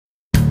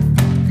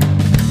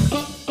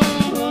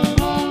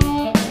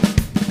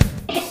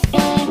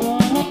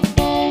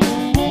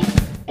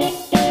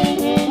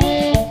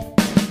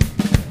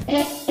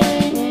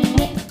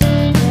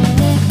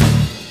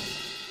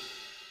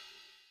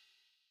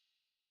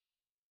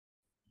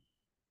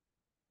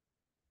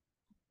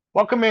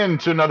Welcome in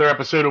to another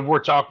episode of We're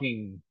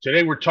Talking.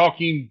 Today we're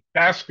talking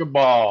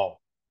basketball.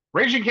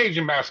 Raging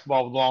Cajun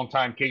basketball with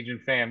longtime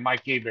Cajun fan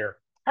Mike Abear.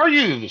 How are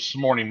you this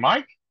morning,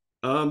 Mike?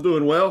 I'm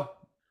doing well.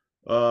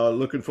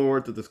 Looking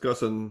forward to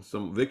discussing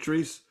some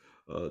victories.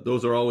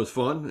 Those are always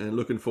fun, and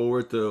looking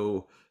forward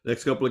to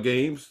next couple of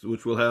games,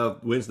 which we'll have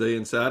Wednesday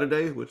and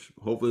Saturday, which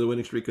hopefully the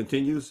winning streak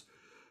continues.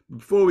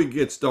 Before we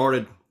get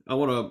started, I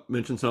want to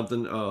mention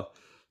something.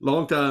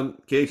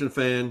 Longtime Cajun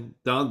fan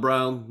Don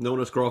Brown,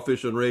 known as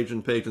Crawfish and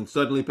Raging Cajun,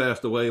 suddenly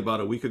passed away about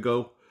a week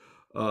ago.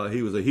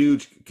 He was a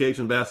huge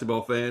Cajun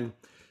basketball fan.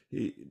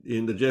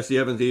 In the Jesse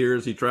Evans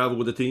years, he traveled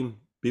with the team.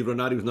 Believe it or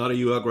not, he was not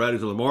a UL grad; he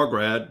was a Lamar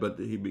grad, but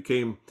he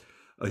became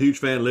a huge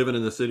fan living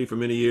in the city for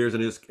many years,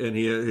 and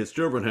his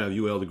children have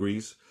UL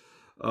degrees.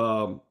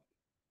 Um,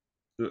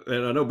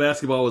 and I know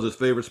basketball was his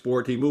favorite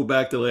sport. He moved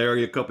back to the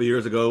area a couple of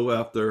years ago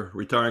after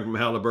retiring from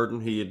Halliburton.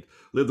 He had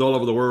lived all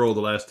over the world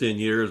the last 10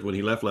 years when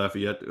he left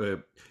Lafayette.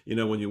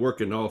 When you work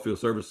in the oil field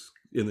service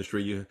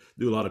industry, you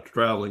do a lot of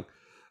traveling.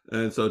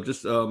 And so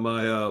just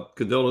my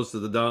condolences to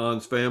the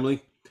Don's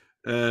family.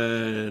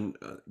 And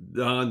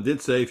Don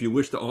did say if you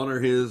wish to honor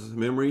his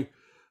memory,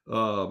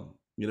 uh,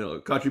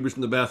 a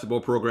contribution to the basketball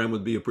program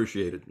would be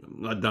appreciated.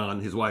 Not Don,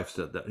 his wife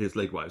said that. His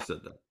late wife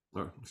said that.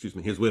 Or excuse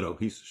me, his widow.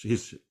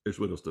 His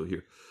widow's still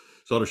here.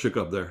 Sort of shook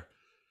up there.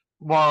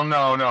 Well,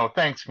 no.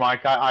 Thanks,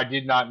 Mike. I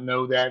did not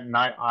know that, and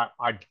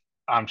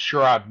I'm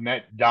sure I've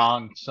met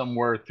Don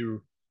somewhere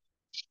through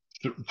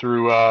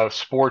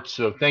sports.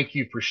 So thank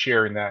you for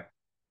sharing that.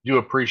 Do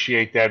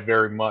appreciate that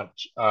very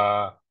much.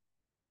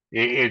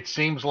 It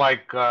seems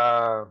like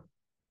I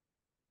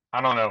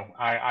don't know.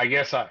 I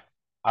guess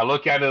I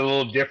look at it a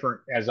little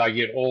different as I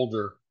get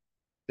older,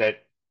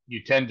 that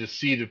you tend to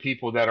see the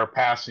people that are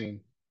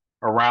passing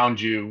around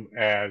you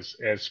as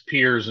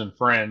peers and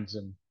friends,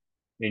 and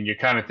you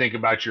kind of think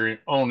about your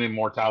own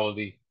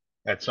immortality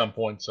at some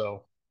point,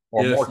 so,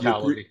 or Yes,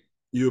 mortality.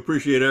 you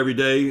appreciate every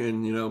day,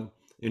 and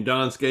in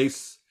Don's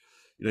case,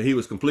 he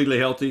was completely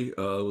healthy.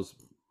 Was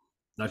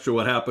not sure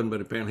what happened,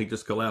 but apparently he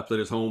just collapsed at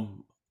his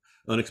home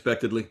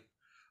unexpectedly.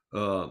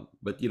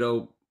 But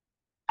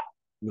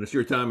when it's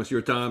your time, it's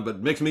your time. But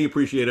it makes me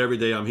appreciate every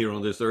day I'm here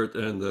on this earth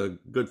and the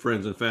good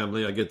friends and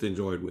family I get to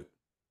enjoy it with.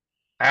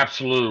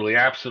 Absolutely.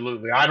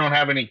 I don't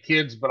have any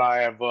kids, but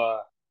I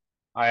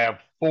have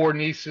four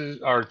nieces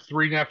or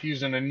three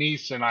nephews and a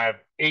niece, and I have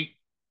eight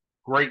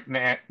great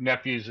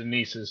nephews and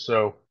nieces.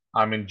 So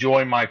I'm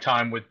enjoying my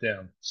time with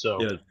them.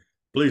 So, Yeah,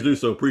 please do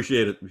so.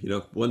 Appreciate it.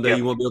 One day yep.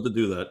 you won't be able to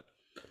do that.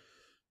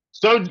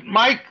 So,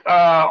 Mike,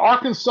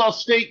 Arkansas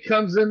State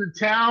comes into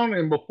town,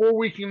 and before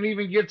we can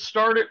even get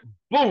started,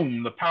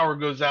 boom, the power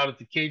goes out at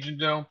the Cajun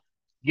Dome.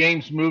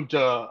 Games moved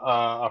to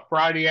a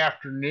Friday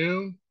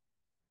afternoon.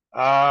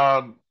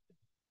 Um,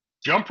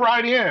 jump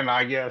right in,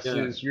 I guess, Yeah,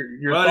 is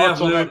your Friday thoughts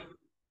on that? afternoon,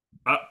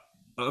 I,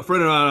 a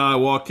friend and I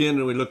walked in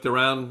and we looked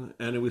around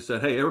and we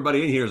said, "Hey,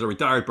 everybody in here is a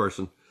retired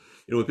person."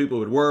 With people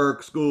with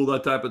work, school,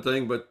 that type of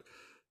thing. But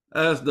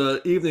as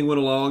the evening went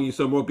along, you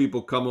saw more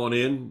people come on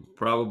in,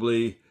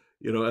 probably,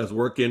 as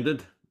work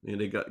ended,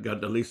 and they got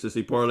at least to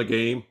see part of the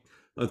game.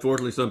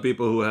 Unfortunately, some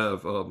people who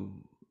have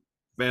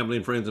family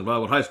and friends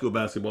involved with high school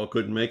basketball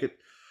couldn't make it.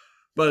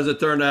 But as it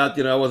turned out,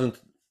 I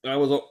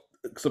was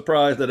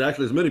surprised that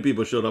actually as many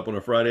people showed up on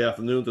a Friday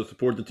afternoon to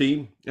support the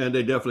team, and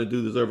they definitely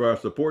do deserve our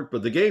support.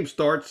 But the game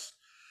starts,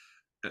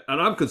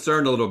 and I'm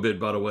concerned a little bit,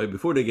 by the way,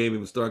 before the game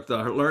even starts.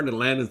 I learned that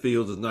Landon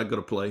Fields is not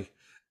going to play,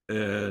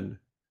 and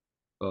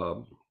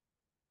um,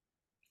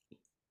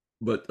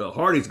 but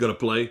Hardy's going to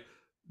play.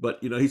 But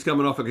he's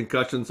coming off a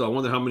concussion, so I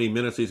wonder how many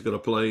minutes he's going to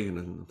play. And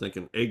I'm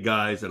thinking 8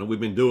 guys, and we've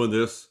been doing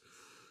this.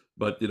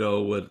 But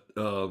with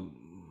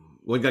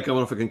one guy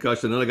coming off a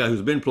concussion, another guy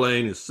who's been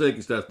playing is sick.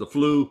 He has the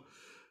flu,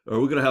 or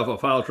we're going to have a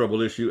foul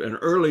trouble issue. And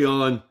early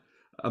on,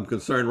 I'm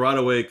concerned right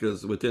away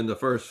because within the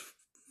first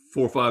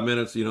 4 or 5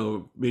 minutes,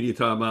 media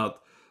timeout,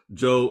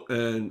 Joe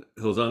and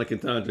Hosanna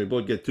Quintana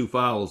both get 2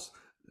 fouls.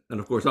 And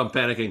of course, I'm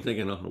panicking,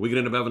 thinking, are we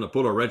going to end up having to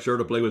pull a red shirt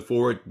to play with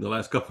Ford in the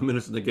last couple of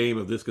minutes of the game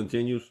if this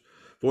continues?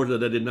 Fortunately,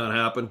 that did not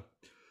happen.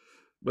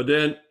 But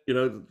then,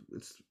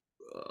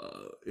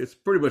 it's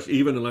pretty much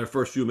even in our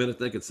first few minutes.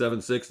 I think it's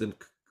 7-6. Then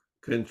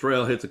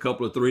Cantrell hits a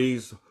couple of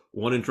threes,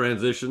 one in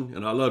transition.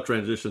 And I love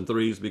transition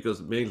threes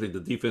because mainly the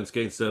defense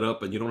can't set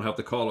up and you don't have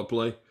to call a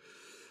play.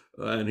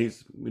 And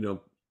he's,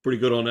 pretty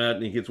good on that.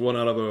 And he gets one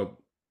out of a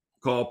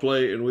call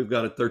play. And we've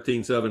got a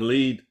 13-7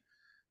 lead.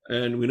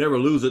 And we never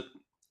lose it.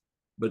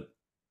 But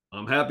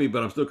I'm happy,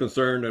 but I'm still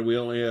concerned that we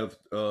only have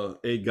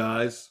 8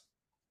 guys.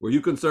 Were you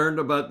concerned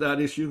about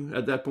that issue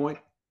at that point?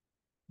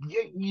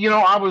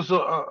 I was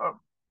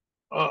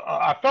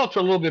I felt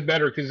a little bit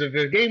better because if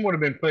the game would have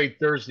been played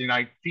Thursday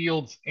night,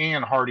 Fields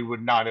and Hardy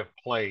would not have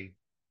played.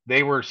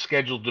 They were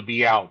scheduled to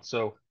be out,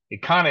 so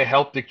it kind of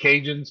helped the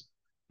Cajuns.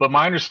 But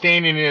my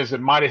understanding is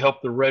it might have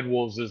helped the Red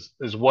Wolves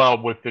as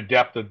well with the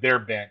depth of their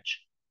bench.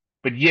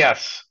 But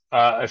yes,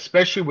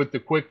 especially with the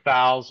quick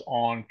fouls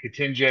on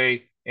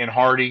Katinje and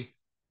Hardy.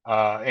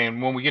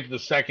 And when we get to the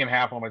second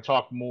half, I'm going to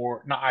talk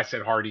more. No, I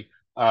said Hardy,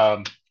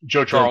 Joe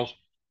Joe. Charles.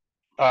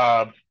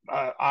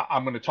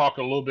 I'm going to talk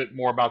a little bit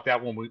more about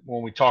that when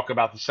we talk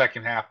about the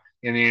second half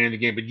and the end of the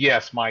game. But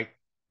yes, Mike,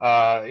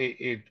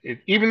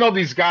 even though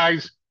these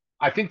guys,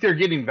 I think they're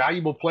getting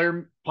valuable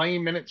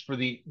playing minutes for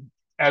the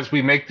as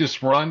we make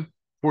this run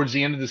towards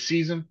the end of the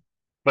season.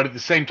 But at the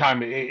same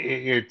time,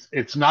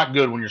 it's not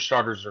good when your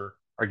starters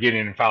are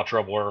getting in foul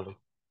trouble early.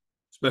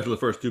 especially the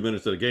first 2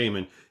 minutes of the game.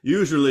 And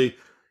usually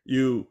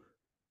you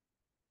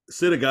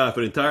sit a guy for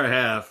the entire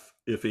half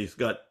if he's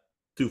got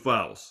two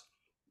fouls.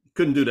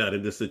 Couldn't do that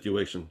in this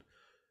situation.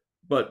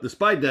 But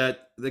despite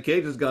that, the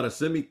Cajuns got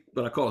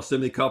what I call a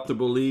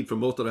semi-comfortable lead for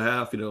most of the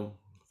half.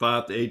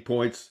 5 to 8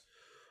 points,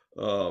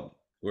 uh,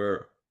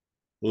 where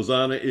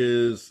Hosanna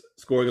is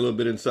scoring a little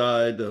bit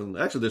inside.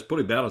 Actually, there's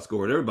pretty balanced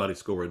scoring. Everybody's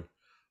scoring.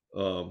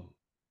 Um,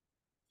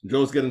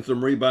 Joe's getting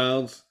some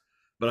rebounds,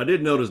 but I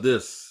did notice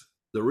this: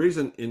 the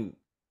reason in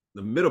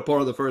the middle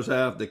part of the first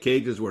half the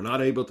Cajuns were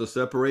not able to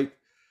separate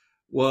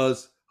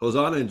was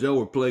Hosanna and Joe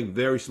were playing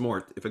very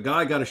smart. If a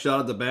guy got a shot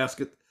at the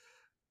basket,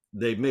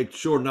 they made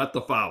sure not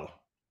to foul.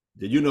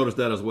 Did you notice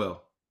that as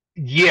well?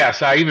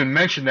 Yes, I even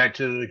mentioned that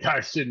to the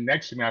guy sitting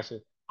next to me. I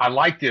said, I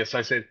like this.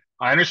 I said,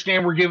 I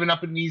understand we're giving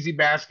up an easy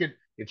basket.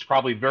 It's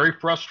probably very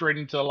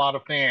frustrating to a lot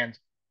of fans,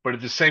 but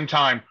at the same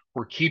time,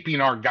 we're keeping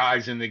our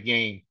guys in the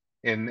game,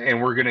 and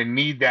we're going to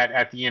need that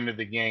at the end of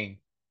the game.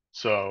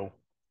 So,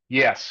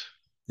 yes,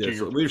 Yeah, to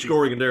so your we're to,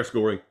 scoring and they're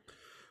scoring.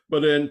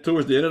 But then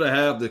towards the end of the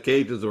half, the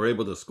Cajuns were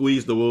able to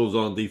squeeze the Wolves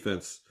on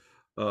defense.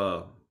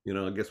 I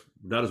guess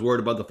not as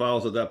worried about the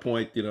fouls at that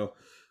point.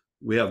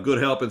 We have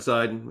good help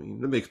inside.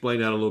 Let me explain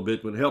that a little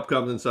bit. When help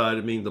comes inside,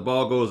 it means the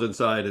ball goes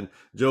inside and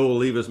Joe will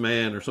leave his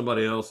man or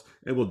somebody else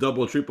and will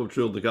double, triple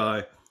drill the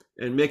guy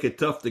and make it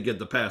tough to get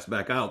the pass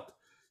back out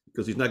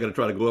because he's not going to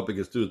try to go up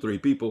against two or three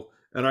people.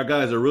 And our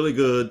guys are really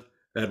good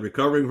at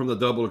recovering from the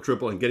double or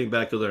triple and getting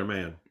back to their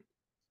man.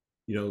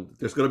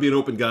 There's going to be an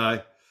open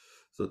guy.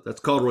 So that's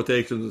called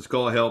rotations. It's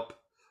called help.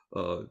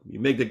 You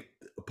make the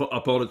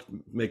opponent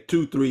make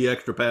 2, 3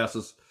 extra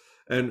passes.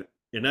 And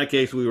in that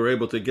case, we were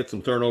able to get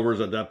some turnovers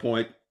at that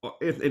point.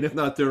 And if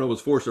not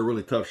turnovers, force a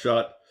really tough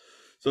shot.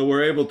 So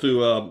we're able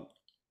to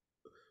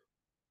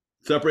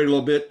separate a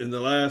little bit. In the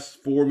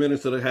last 4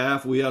 minutes of the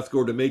half, we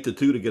outscored them 8-2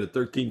 to get a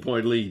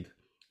 13-point lead.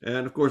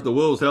 And of course, the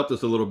Wolves helped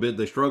us a little bit.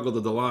 They struggled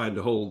at the line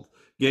to hold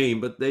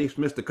game, but they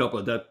missed a couple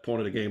at that point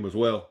of the game as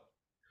well.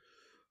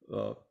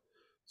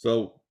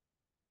 So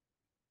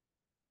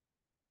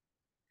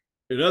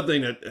another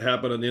thing that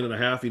happened at the end of the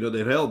half,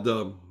 they held,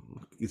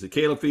 is it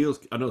Caleb Fields?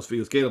 I know it's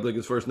Fields. Caleb, I think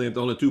his first name,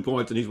 only 2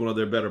 points, and he's one of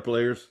their better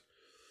players.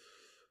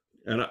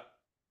 And a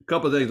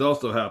couple of things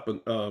also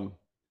happened.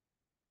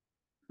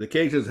 The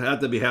Cajuns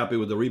had to be happy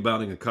with the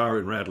rebounding of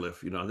Kyron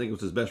Radliff. I think it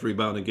was his best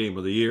rebounding game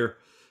of the year.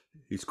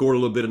 He scored a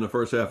little bit in the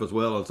first half as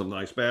well on some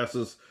nice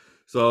passes.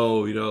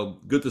 So,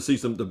 good to see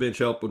the bench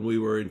help when we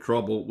were in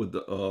trouble with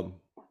the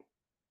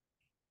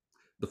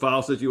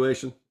foul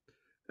situation.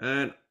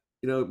 And,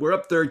 we're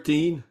up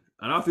 13,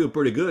 and I feel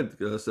pretty good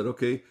because I said,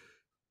 okay,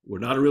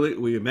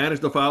 we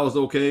managed the fouls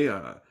okay.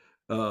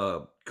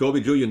 Kobe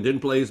Julian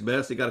didn't play his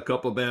best. He got a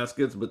couple of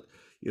baskets, but,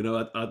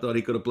 I thought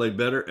he could have played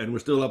better, and we're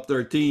still up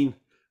 13,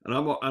 and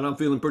I'm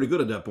feeling pretty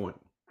good at that point.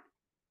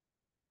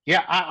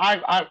 yeah,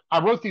 I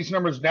wrote these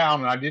numbers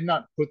down, and I did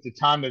not put the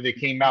time that they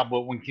came out.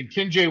 But when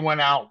Contingent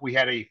went out, we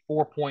had a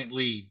 4 point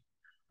lead.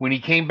 When he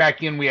came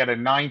back in, we had a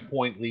 9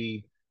 point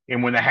lead.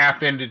 And when the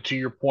half ended, to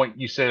your point,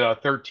 you said a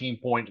 13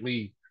 point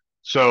lead.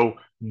 So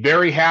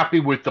very happy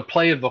with the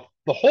play of the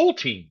whole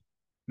team,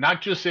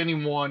 not just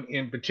anyone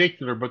in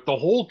particular, but the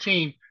whole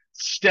team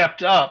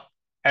stepped up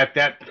at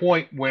that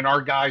point when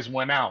our guys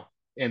went out.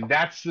 And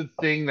that's the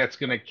thing that's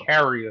going to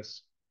carry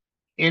us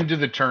into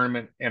the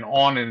tournament and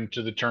on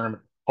into the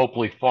tournament,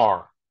 hopefully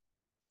far.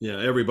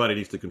 Yeah, everybody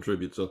needs to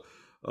contribute. So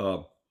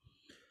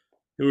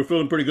we're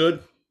feeling pretty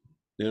good.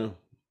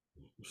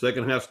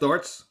 Second half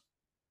starts.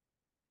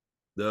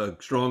 The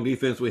strong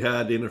defense we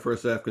had in the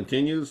first half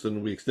continues,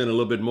 and we extend a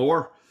little bit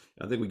more.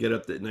 I think we get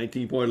up to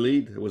 19-point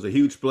lead. It was a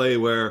huge play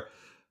where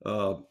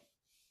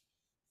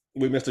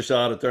we missed a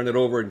shot and turned it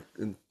over,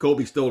 and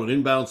Kobe stole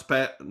an inbounds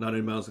pass, not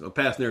inbounds, a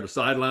pass near the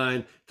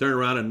sideline, turned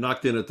around and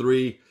knocked in a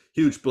three.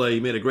 Huge play. He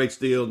made a great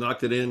steal,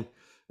 knocked it in.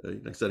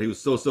 Like I said, he was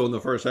so in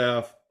the first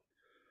half.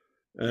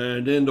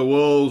 And then the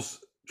Wolves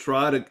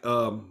try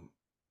to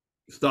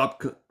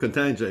stop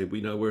Contanje.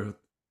 We're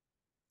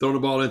throwing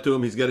the ball into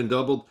him. He's getting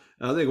doubled.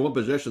 And I think in one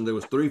possession there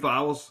was 3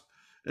 fouls,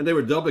 and they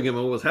were doubling him.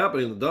 And what was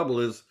happening in the double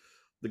is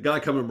the guy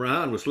coming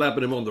around was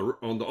slapping him on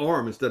the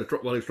arm instead of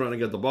while he's trying to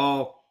get the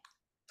ball.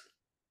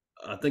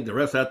 I think the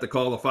refs had to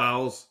call the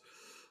fouls.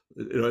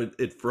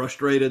 It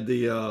frustrated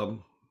the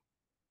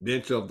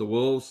bench of the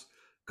Wolves.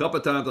 A couple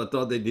of times I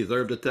thought they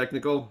deserved a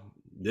technical.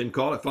 Didn't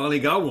call it. Finally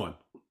got one.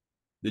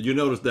 Did you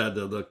notice that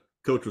the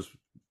coach was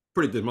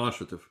pretty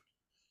demonstrative?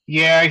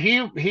 Yeah,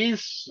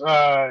 he's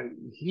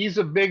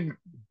a big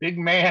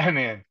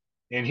man,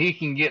 and he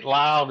can get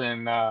loud,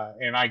 and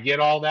I get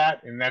all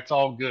that, and that's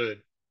all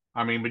good.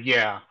 I mean, but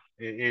yeah,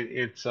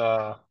 it's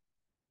uh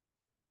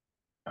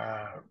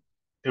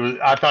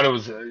I thought it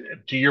was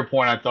to your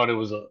point. I thought it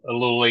was a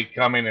little late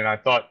coming, and I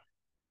thought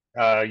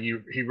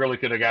he really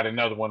could have got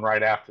another one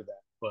right after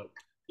that. But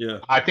Yeah.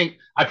 I think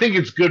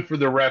it's good for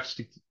the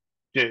refs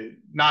to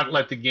not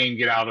let the game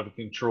get out of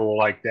control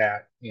like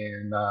that,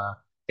 and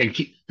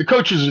keep, the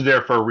coaches are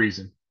there for a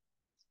reason,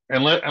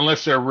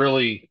 unless they're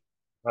really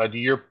to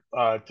your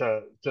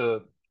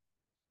to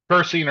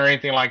cursing or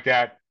anything like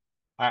that.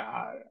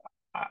 I,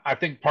 I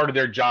think part of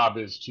their job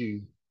is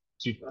to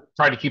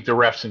try to keep the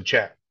refs in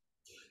check.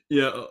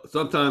 Yeah,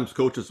 sometimes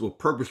coaches will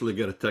purposely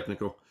get a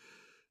technical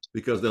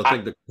because they'll I,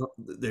 think that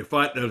they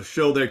fight, they'll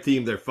show their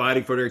team they're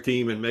fighting for their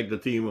team and make the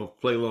team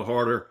play a little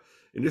harder.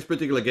 In this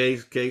particular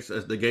case,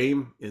 as the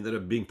game ended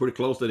up being pretty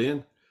close to the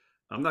end,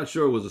 I'm not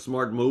sure it was a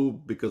smart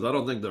move because I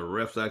don't think the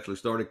refs actually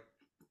started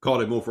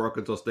called a move for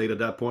Arkansas State at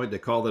that point. They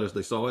called it as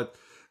they saw it.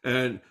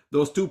 And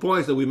those 2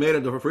 points that we made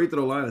at the free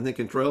throw line, I think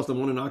Kentrell's the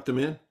one who knocked them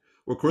in,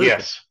 were critical.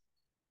 yes.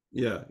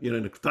 Yeah,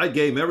 in a tight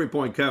game, every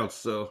point counts.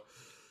 So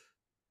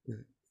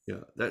yeah,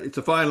 it's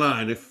a fine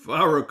line. If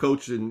I were a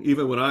coach, and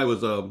even when I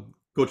was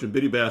coaching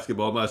bitty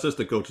basketball, my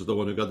assistant coach is the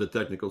one who got the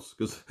technicals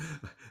because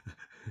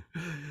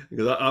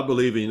because I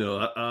believe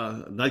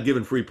not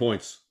giving free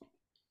points.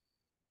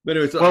 But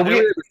anyway, so Well,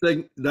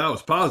 everything now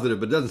is positive,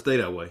 but it doesn't stay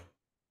that way.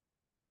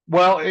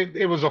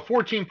 it was a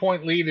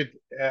 14-point lead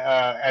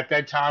at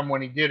that time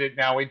when he did it.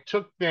 Now it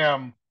took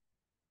them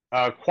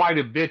quite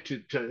a bit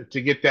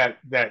to get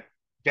that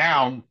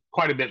down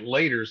quite a bit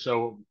later.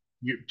 So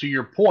to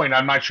your point,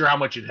 I'm not sure how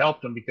much it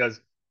helped them because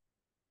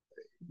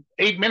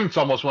 8 minutes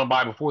almost went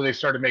by before they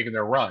started making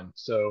their run.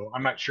 So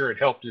I'm not sure it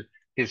helped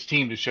his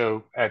team to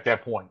show at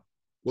that point.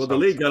 Well, the So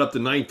lead got up to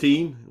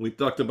 19. We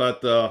talked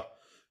about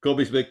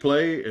Kobe's big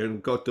play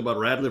and talked about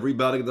Radley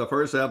rebounding in the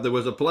first half. There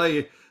was a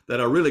play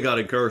that I really got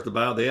encouraged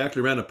about. They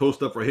actually ran a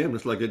post up for him,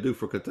 just like they do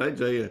for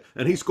Kateje,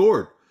 and he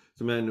scored.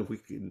 So, man, if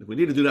we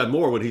need to do that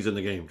more when he's in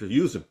the game, just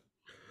use him.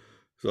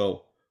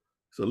 So,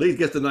 so lead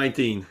gets to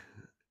 19.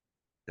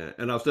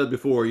 And I've said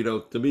before,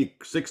 to me,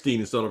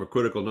 16 is sort of a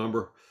critical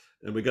number.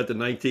 And we got to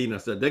 19. I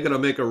said, they're going to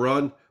make a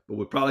run, but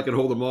we probably can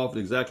hold them off.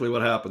 And exactly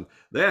what happened.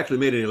 They actually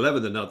made an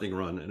 11-0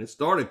 run, and it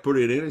started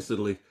pretty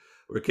innocently.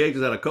 Where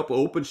Cajuns had a couple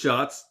open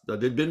shots that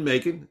they'd been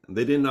making, and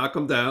they didn't knock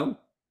them down.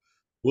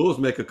 Wolves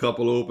make a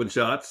couple of open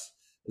shots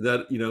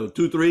that,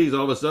 two threes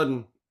all of a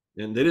sudden,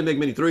 and they didn't make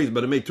many threes,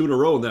 but they made two in a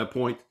row in that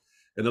point,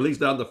 and the lead's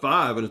down to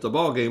 5, and it's a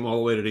ball game all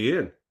the way to the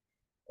end.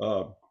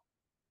 Uh,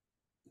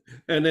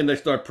 and then they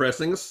start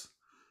pressing us.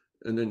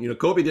 And then,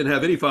 Kobe didn't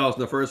have any fouls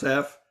in the first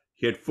half.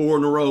 He had 4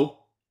 in a row,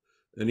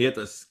 and he had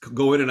to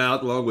go in and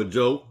out along with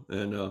Joe.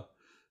 And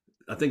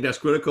I think that's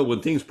critical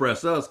when teams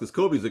press us because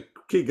Kobe's a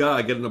key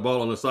guy getting the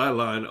ball on the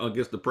sideline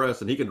against the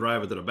press, and he can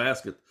drive it to the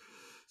basket.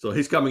 So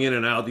he's coming in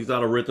and out. He's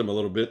out of rhythm a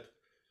little bit.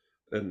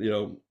 And,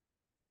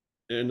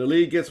 and the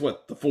league gets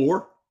what, the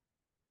 4?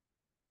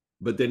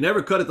 But they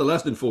never cut it to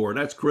less than 4, and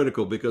that's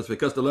critical because if it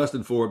cuts to less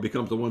than 4, it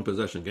becomes a one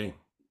possession game.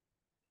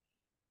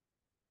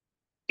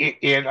 it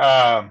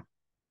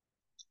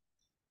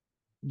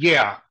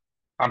yeah.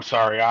 I'm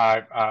sorry.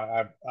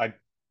 I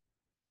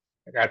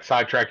got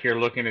sidetracked here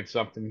looking at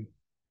something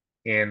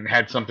and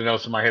had something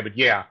else in my head. But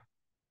yeah,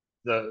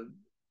 the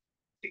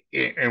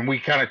and we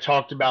kind of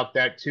talked about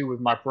that too with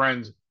my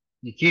friends.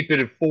 You keep it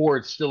at 4,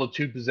 it's still a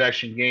two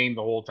possession game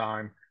the whole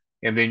time,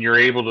 and then you're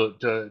able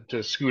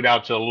to scoot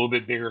out to a little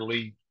bit bigger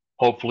lead,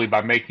 hopefully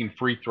by making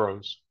free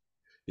throws.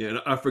 Yeah,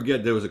 and I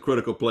forget there was a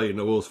critical play in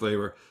the Wolves'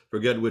 favor.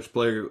 Forget which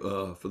player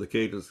for the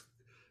Cajuns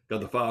got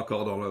the foul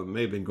called on him. It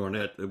may have been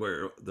Garnett,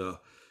 where the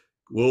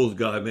Wolves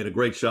guy made a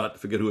great shot. I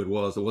forget who it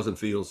was. It wasn't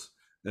Fields,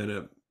 and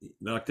it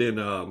knocked in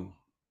a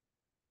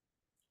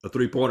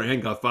 3-pointer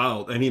and got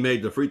fouled, and he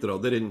made the free throw.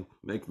 They didn't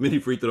make many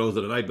free throws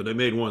of the night, but they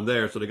made one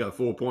there, so they got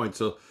 4 points.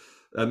 So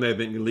that may have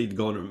been the lead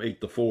going from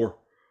 8-4.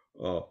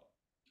 Uh,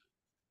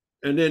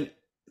 and then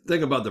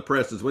think about the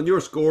presses. When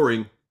you're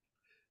scoring,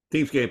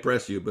 teams can't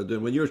press you, but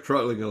then when you're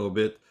struggling a little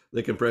bit,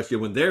 they can press you.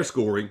 When they're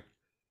scoring,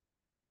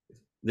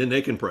 then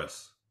they can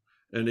press.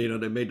 And they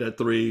made that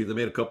 3. They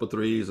made a couple of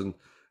threes, and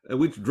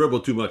we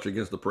dribble too much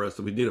against the press.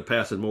 So we need to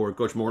pass it more.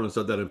 Coach Moreland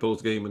said that in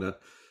post game, and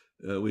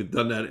we've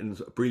done that in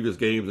previous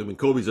games. And when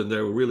Kobe's in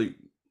there, we really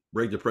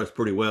break the press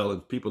pretty well,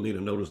 and people need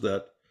to notice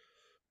that.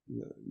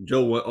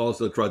 Joe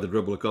also tried to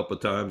dribble a couple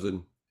of times,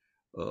 and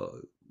uh,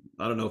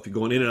 I don't know if you're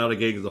going in and out of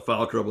games, the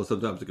foul trouble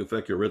sometimes it can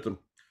affect your rhythm.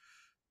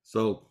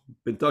 So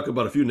been talking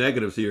about a few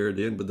negatives here at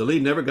the end, but the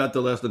lead never got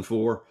to less than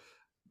 4.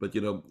 But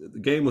the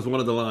game was one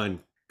of the line.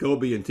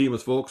 Kobe and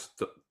Timas folks.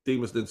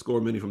 Timas didn't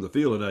score many from the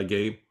field in that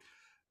game,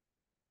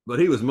 but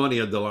he was money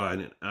at the line.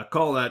 And I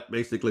call that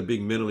basically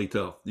being mentally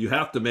tough. You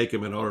have to make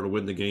him in order to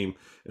win the game,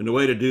 and the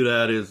way to do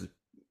that is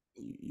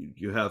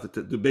you have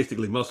to do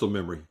basically muscle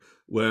memory,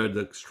 where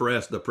the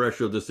stress, the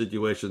pressure of the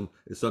situation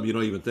is something you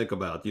don't even think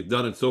about. You've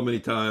done it so many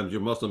times,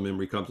 your muscle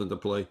memory comes into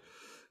play.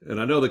 And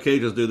I know the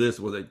Cajuns do this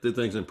where they do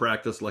things in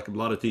practice, like a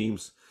lot of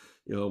teams,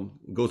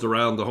 goes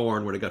around the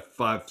horn where they got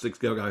 5, 6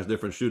 guys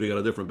different shooting at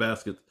a different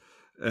basket,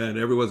 and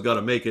everyone's got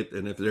to make it.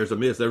 And if there's a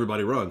miss,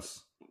 everybody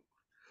runs.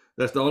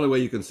 That's the only way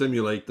you can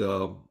simulate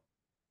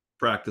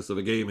practice of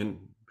a game, and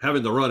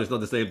having to run is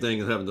not the same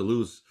thing as having to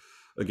lose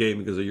a game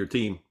because of your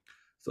team.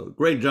 So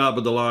great job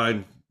of the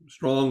line,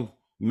 strong,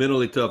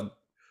 mentally tough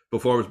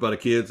performance by the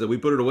kids, and we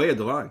put it away at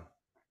the line.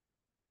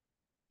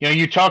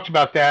 You talked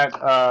about that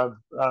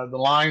the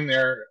line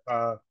there.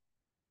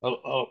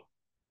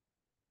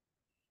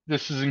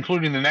 This is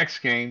including the next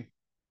game.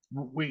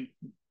 We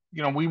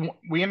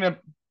we ended up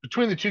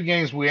between the two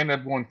games we ended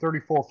up going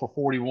 34 for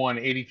 41,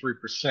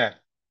 83%.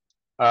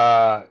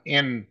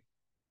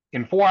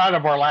 In four out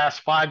of our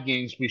last five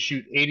games, we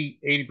shoot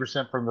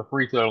 80% from the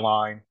free throw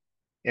line.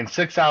 In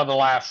six out of the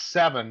last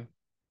seven,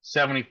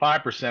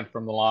 75%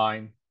 from the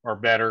line or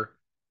better.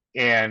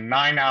 And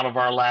nine out of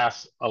our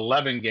last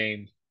 11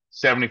 games,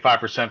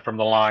 75% from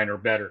the line or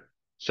better.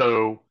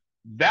 So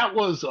that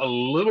was a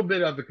little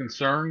bit of a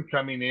concern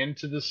coming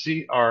into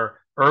the or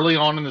early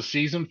on in the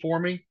season for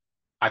me.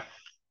 I,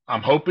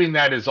 I'm hoping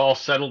that is all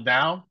settled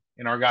down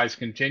and our guys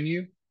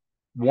continue.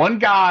 One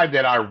guy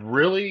that I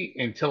really,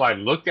 until I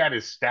looked at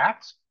his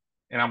stats,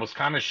 and I was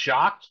kind of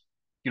shocked.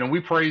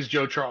 We praise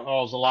Joe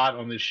Charles a lot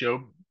on this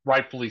show,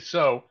 rightfully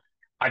so.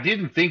 I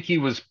didn't think he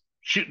was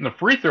shooting the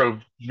free throw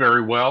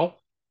very well,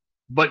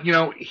 but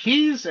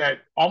he's at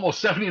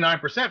almost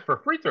 79% for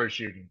free throw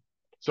shooting.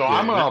 So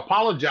I'm Yeah, going to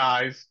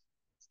apologize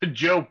to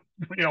Joe,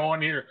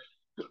 on here.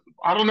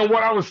 I don't know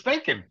what I was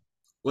thinking.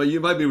 well,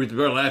 you might be with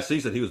last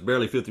season. He was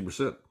barely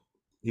 50%.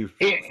 He was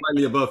It,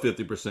 slightly above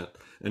 50%,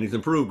 and he's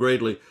improved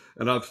greatly.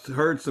 And I've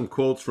heard some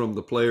quotes from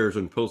the players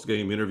in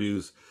post-game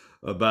interviews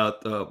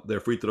about their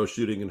free throw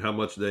shooting and how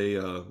much they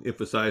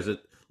emphasize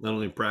it, not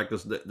only in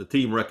practice, the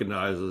team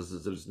recognizes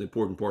that it's an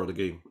important part of the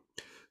game.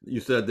 You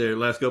said their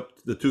last couple,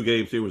 the two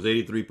games here was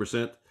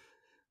 83%.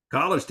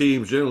 College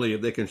teams generally,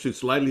 if they can shoot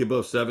slightly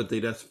above 70,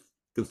 that's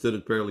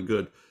considered fairly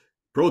good.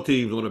 Pro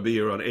teams want to be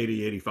around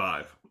 80,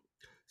 85.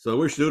 So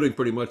we're shooting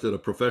pretty much at a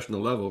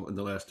professional level in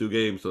the last two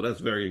games, so that's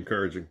very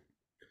encouraging.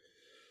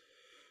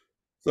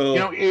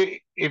 So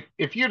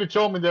if you'd have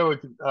told me though,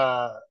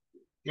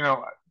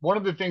 one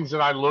of the things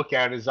that I look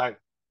at is and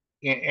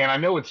I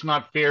know it's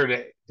not fair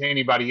to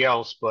anybody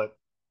else, but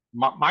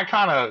my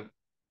kind of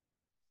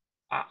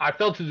I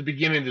felt at the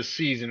beginning of the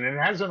season, and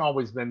it hasn't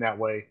always been that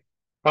way,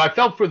 but I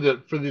felt for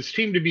this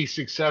team to be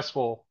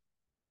successful,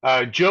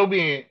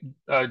 Joe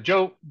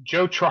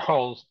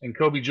Charles and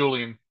Kobe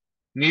Julian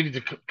needed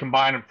to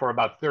combine them for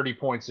about 30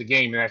 points a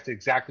game, and that's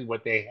exactly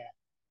what they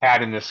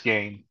had in this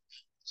game.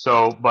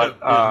 So, yeah, but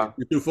yeah,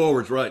 your two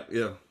forwards, right?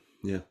 Yeah,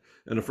 yeah,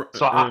 and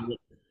so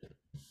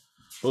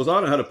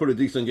Hosanna had a pretty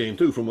decent game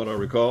too, from what I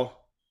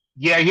recall.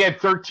 yeah, he had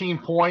 13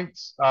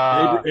 points.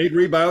 Eight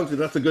rebounds.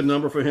 That's a good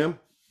number for him.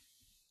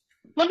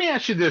 Let me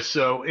ask you this,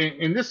 though,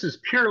 and this is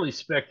purely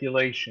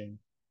speculation,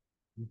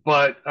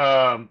 but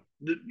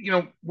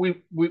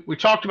we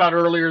talked about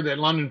earlier that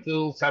London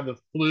Fields had the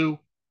flu.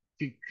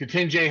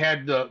 Katinje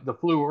had the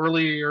flu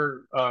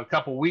earlier a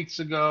couple weeks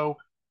ago,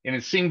 and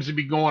it seems to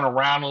be going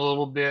around a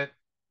little bit.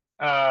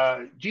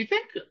 Do you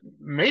think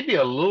maybe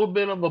a little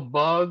bit of a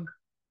bug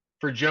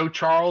for Joe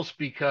Charles,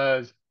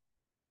 because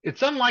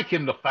it's unlike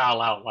him to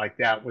foul out like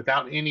that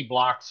without any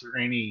blocks or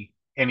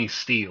any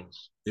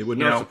steals? It would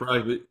You not know,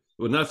 surprise me.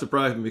 It would not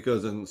surprise me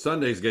because in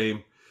Sunday's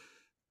game,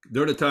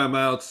 during the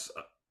timeouts,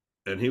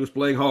 and he was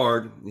playing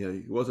hard.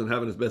 He wasn't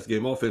having his best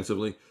game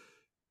offensively,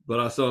 but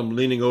I saw him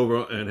leaning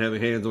over and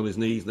having hands on his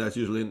knees, and that's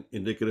usually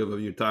indicative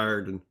of you're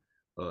tired. And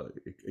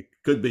it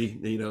could be,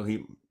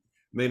 he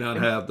may not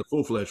and have the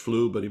full-fledged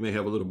flu, but he may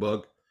have a little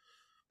bug.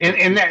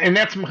 and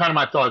that's kind of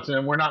my thoughts.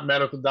 And we're not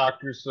medical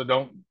doctors, so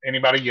don't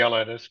anybody yell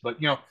at us. But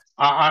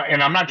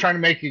and I'm not trying to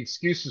make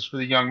excuses for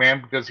the young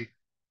man, because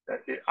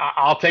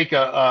I'll take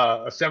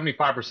a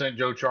 75%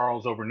 Joe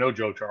Charles over no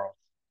Joe Charles,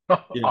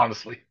 Yeah,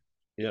 honestly.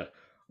 yeah.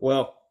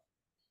 Well,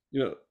 you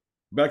know,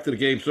 back to the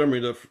game summary.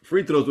 The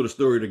free throws were the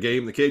story of the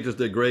game. The Cajuns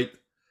did great.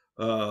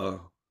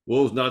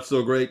 Wolves not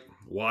so great.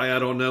 Why, I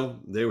don't know.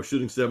 They were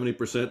shooting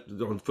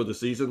 70% for the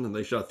season, and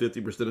they shot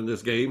 50% in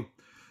this game.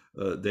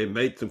 They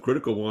made some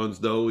critical ones,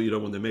 though,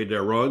 when they made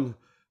their run.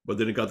 But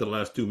then it got to the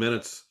last 2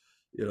 minutes.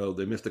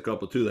 They missed a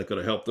couple, too, that could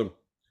have helped them.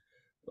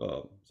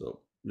 So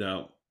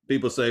now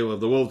people say, well, if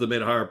the Wolves had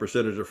made a higher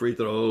percentage of free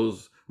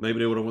throws, maybe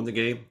they would have won the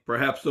game.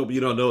 Perhaps so, but you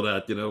don't know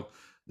that.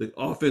 The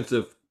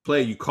offensive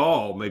play you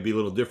call may be a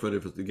little different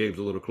if the game's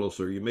a little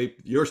closer.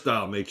 Your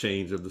style may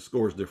change if the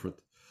score's different,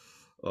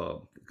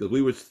 because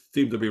we would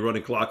seem to be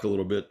running clock a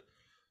little bit.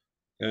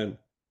 And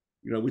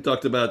we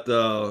talked about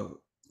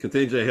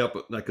Contingent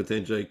help, not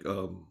Contingent,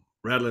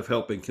 Radliff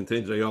helping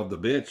Contingent off the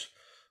bench.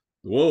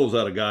 The Wolves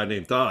had a guy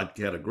named Todd,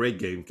 had a great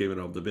game, came in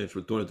off the bench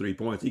with 23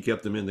 points. He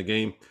kept them in the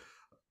game.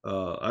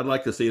 I'd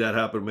like to see that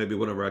happen. Maybe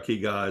one of our key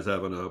guys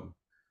having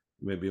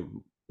maybe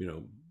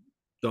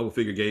double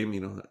figure game.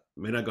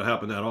 May not go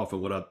happen that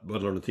often without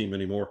Butler on the team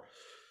anymore.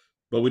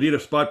 But we need a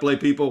spot play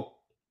people.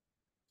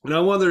 And I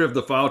wonder if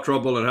the foul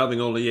trouble and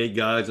having only 8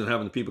 guys and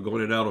having the people going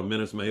in and out on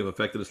minutes may have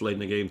affected us late in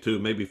the game too.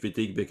 Maybe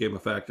fatigue became a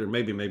factor.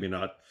 Maybe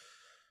not.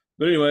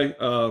 But anyway,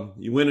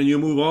 you win and you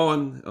move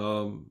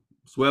on.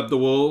 Swept the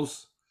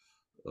Wolves.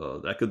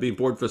 That could be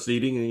important for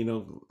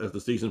seeding, as the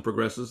season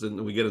progresses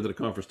and we get into the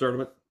conference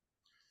tournament.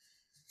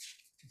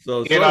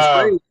 So as It far as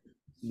playing,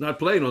 not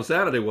playing on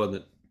Saturday, wasn't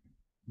it?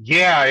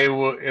 Yeah, it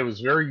was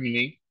very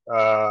unique.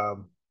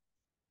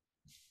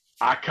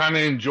 I kind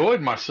of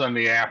enjoyed my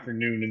Sunday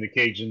afternoon in the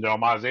Cajun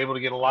Dome. I was able to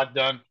get a lot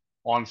done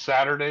on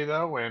Saturday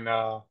though, and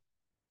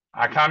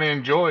I kind of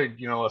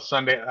enjoyed,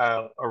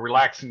 a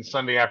relaxing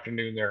Sunday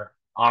afternoon there.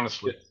 Yeah.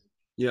 Honestly.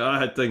 Yeah, I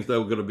had things that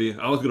were going to be.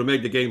 I was going to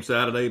make the game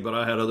Saturday, but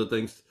I had other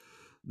things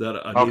that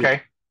I needed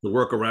Okay. to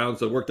work around,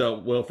 so it worked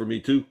out well for me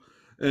too.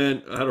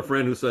 And I had a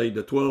friend who said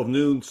the 12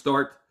 noon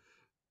start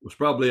was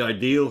probably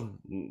ideal.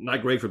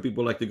 Not great for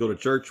people who like to go to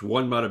church.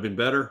 One might have been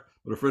better,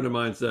 but a friend of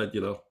mine said,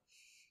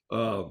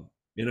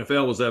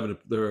 NFL was having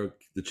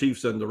the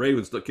Chiefs and the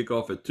Ravens to kick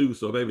off at 2,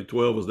 so maybe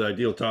 12 was the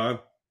ideal time.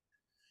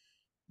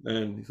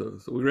 And so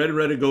we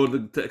ready to go to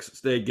the Texas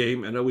State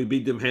game. I know we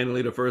beat them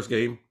handily the first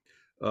game.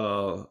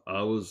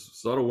 I was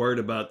sort of worried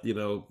about,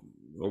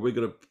 are we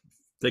going to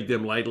take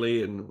them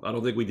lightly? And I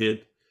don't think we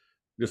did,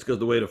 just because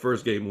the way the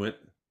first game went.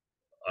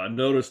 I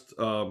noticed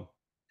some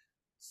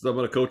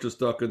of the coaches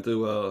talking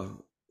to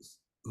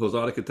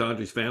Hosanna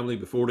Katanji's family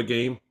before the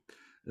game.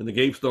 And the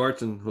game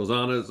starts, and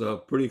Hosanna is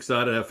pretty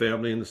excited to have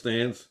family in the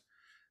stands.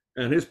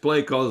 And his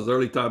play causes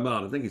early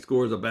timeout. I think he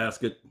scores a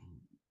basket,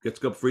 gets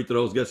a couple free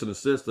throws, gets an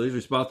assist. So he's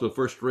responsible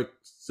for the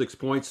first 6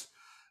 points.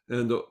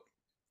 And the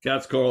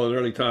Cats call an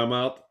early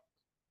timeout.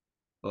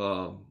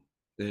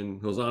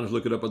 And Hosanna's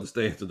looking up at the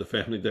stands of the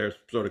family there. It's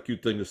sort of a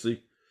cute thing to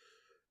see.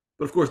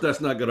 But of course,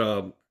 that's not going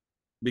to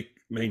be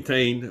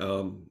maintained.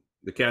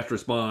 The Cats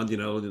respond,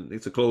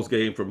 it's a close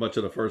game for much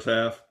of the first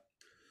half.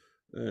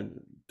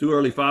 And two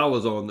early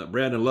fouls on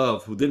Brandon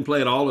Love, who didn't play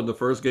at all in the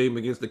first game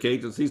against the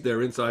Cajuns. He's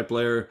their inside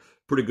player,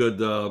 pretty good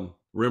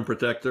rim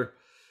protector.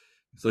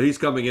 So he's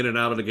coming in and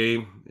out of the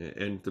game.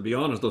 And to be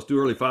honest, those two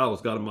early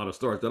fouls got him out of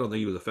starts. I don't think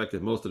he was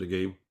effective most of the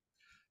game.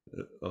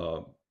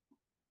 Uh,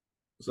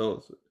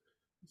 so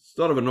it's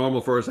sort of a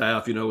normal first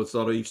half, with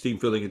sort of each team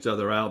filling each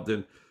other out.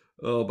 Then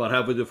about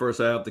halfway through the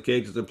first half, the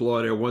Cajuns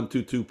employ their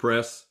 1-2-2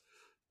 press.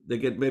 They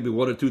get maybe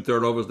one or two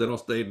turnovers. They don't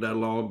stay that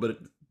long, but it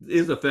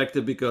is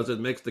effective because it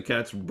makes the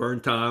Cats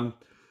burn time.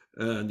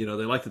 And, they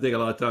like to take a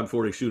lot of time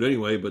before they shoot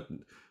anyway, but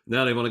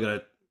now they've only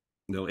got,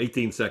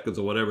 18 seconds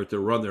or whatever to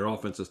run their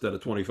offense instead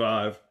of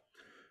 25.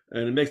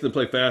 And it makes them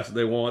play fast as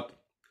they want.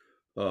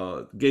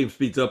 Game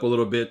speeds up a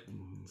little bit.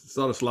 It's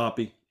sort of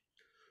sloppy.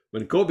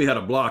 When Kobe had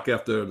a block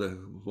after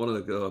one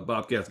of the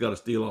Bobcats got a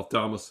steal off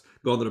Thomas,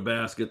 going to the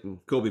basket, and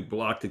Kobe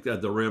blocked it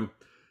at the rim,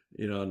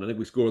 and I think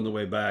we scored on the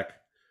way back.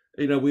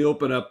 We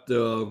open up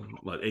the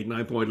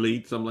 8-9 point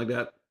lead, something like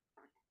that.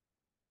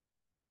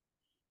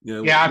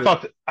 Yeah,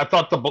 But I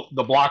thought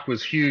the block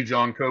was huge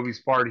on Kobe's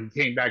part. He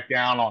came back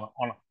down on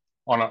a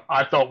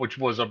I thought which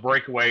was a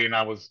breakaway, and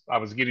I was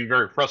getting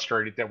very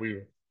frustrated that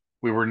we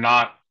were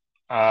not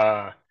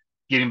uh,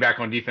 getting back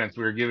on defense.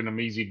 We were giving them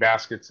easy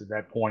baskets at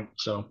that point.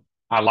 So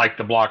I liked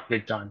the block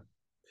big time.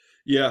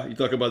 yeah, you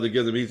talk about they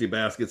give them easy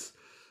baskets.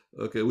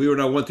 Okay, we were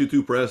now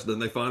 1-2-2 press. Then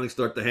they finally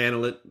start to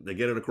handle it. They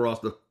get it across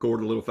the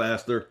court a little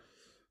faster,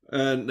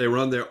 and they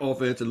run their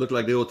offense. It looked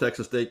like the old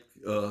Texas State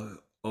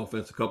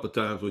offense a couple of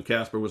times when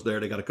Casper was there.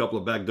 They got a couple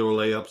of backdoor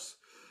layups.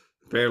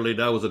 Apparently,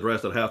 that was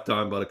addressed at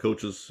halftime by the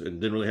coaches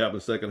and didn't really happen in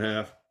the second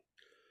half.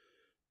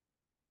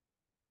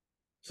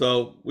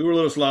 So we were a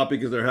little sloppy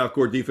because their half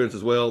court defense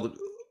as well,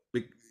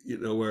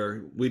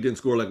 where we didn't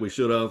score like we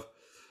should have.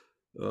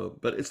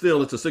 But it's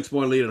a 6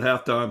 point lead at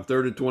halftime,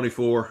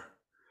 30-24.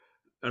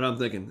 And I'm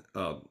thinking,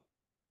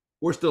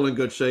 we're still in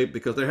good shape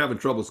because they're having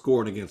trouble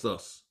scoring against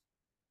us,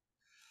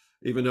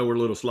 even though we're a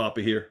little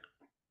sloppy here.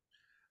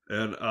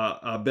 And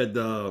I bet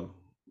the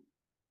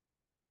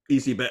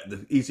easy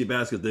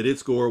basket they did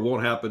score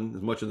won't happen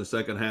as much in the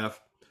second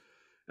half.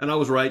 And I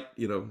was right.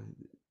 You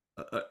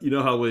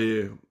know how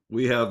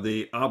we have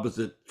the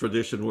opposite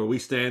tradition where we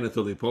stand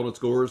until the opponent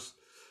scores.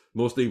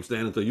 Most teams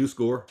stand until you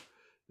score.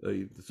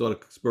 You sort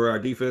of spur our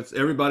defense.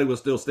 Everybody was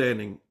still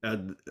standing.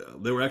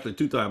 There were actually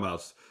two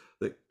timeouts.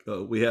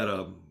 We had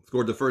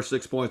scored the first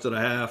 6 points at a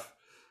half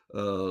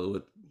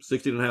with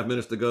 16 and a half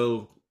minutes to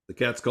go. The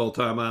Cats called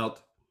timeout,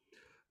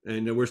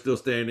 and we're still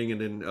standing.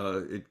 And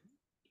then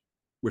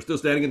we're still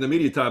standing in the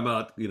media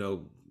timeout, a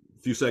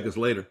few seconds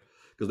later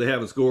because they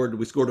haven't scored.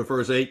 We scored the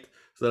first 8,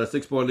 so that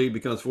 6 point lead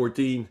becomes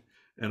 14,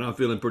 and I'm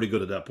feeling pretty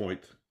good at that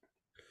point.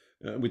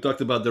 We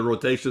talked about the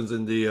rotations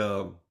in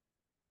the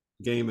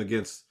game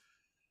against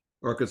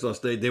Arkansas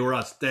State. They were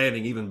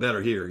outstanding, even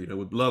better here.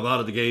 With Love out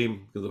of the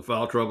game because of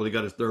foul trouble, he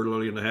got his third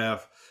early in the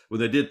half.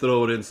 When they did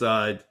throw it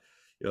inside,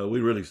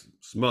 we really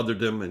smothered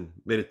them and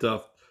made it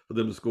tough for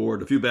them to score.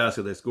 The few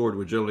baskets they scored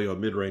were generally on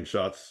mid-range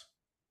shots.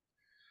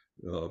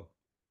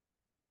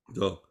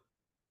 So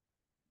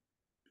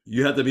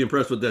you had to be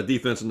impressed with that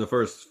defense in the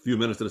first few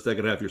minutes of the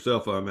second half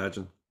yourself, I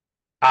imagine.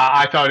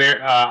 I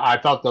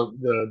thought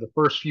the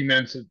first few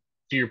minutes,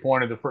 to your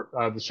point,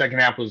 of the second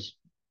half was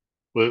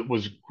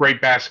great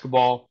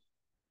basketball.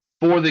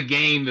 For the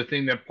game, the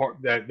thing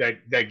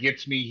that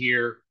gets me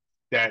here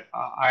that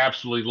I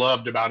absolutely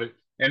loved about it,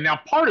 and now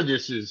part of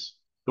this is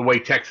the way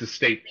Texas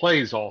State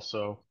plays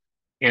also,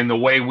 and the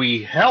way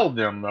we held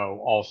them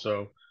though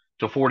also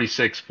to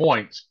 46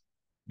 points.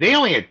 They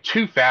only had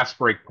 2 fast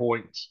break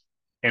points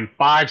and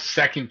 5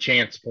 second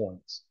chance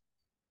points.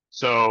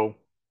 So,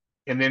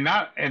 and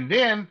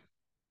then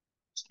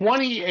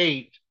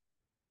 28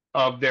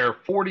 of their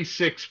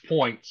 46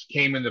 points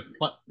came in the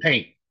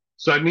paint.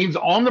 So it means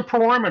on the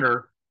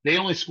perimeter, they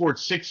only scored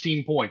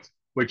 16 points,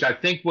 which I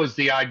think was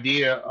the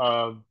idea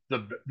of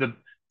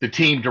the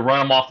team to run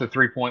them off the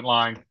 3 point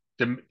line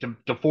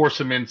to force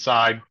them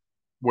inside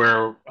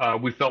where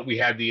we felt we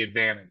had the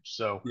advantage.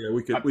 So, Yeah,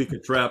 we I, could we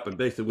could trap, and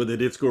basically what they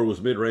did score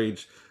was mid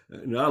range.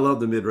 I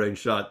love the mid range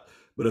shot,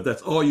 but if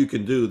that's all you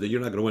can do, then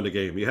you're not going to win the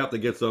game. You have to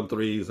get some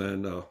threes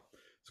and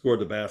score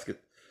the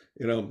basket.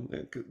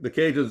 The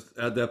Cajuns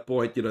at that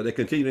point, they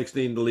continued to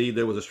extend the lead.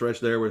 There was a stretch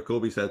there where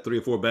Kobe's had 3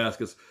 or 4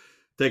 baskets,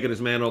 taking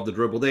his man off the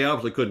dribble. They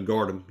obviously couldn't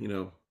guard him.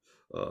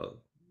 A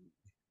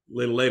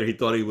little later he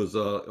thought he was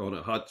on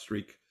a hot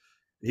streak.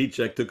 He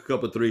checked, took a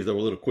couple of threes that were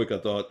a little quick, I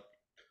thought.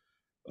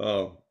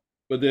 Uh,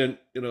 but then,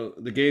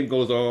 the game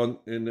goes on,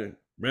 and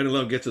Brandon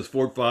Love gets his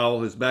fourth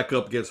foul. His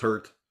backup gets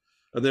hurt,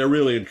 and they're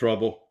really in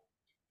trouble.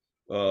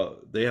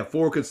 They have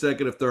 4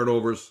 consecutive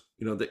turnovers.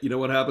 You know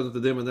what happens to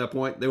them at that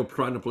point? They were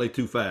trying to play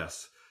too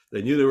fast.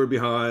 They knew they were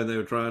behind. They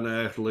were trying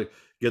to actually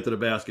get to the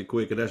basket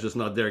quick, and that's just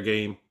not their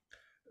game.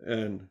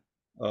 And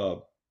uh,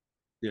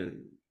 you know,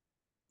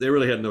 they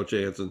really had no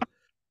chance. And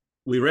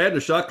we ran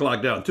the shot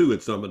clock down too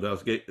at some of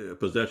those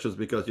possessions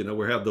because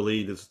we have the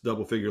lead. It's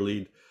double figure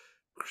lead.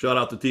 Shout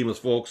out to Tima's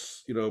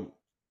folks.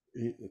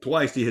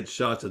 Twice he hit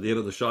shots at the end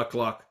of the shot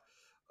clock.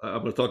 I'm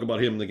going to talk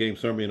about him in the game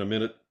summary in a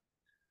minute.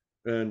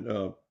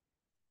 And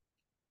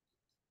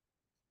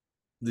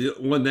the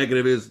one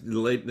negative is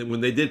when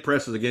they did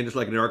press us again, just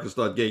like in the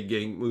Arkansas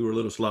game, we were a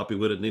little sloppy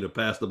with it. Need to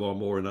pass the ball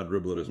more and not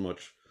dribble it as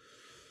much.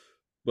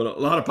 But a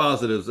lot of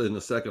positives in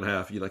the second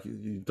half.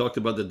 You talked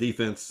about the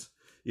defense.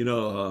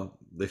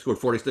 They scored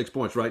 46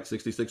 points, right?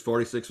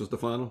 66-46 was the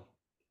final.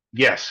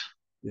 yes.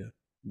 Yeah.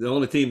 The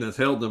only team that's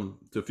held them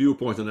to fewer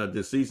points than that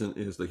this season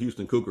is the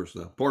Houston Cougars.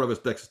 Now, part of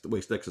it's the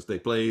way Texas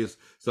State plays.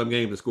 Some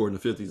games they scored in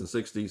the 50s and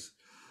 60s.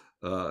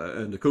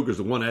 And the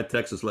Cougars won at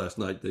Texas last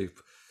night. They've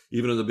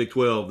even in the Big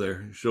 12,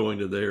 they're showing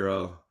that they're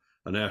a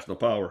national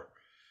power.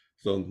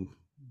 So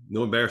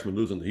no embarrassment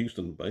losing to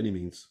Houston by any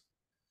means.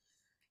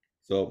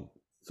 So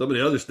some of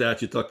the other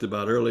stats you talked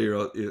about earlier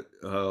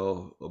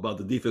about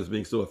the defense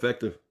being so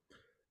effective.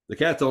 The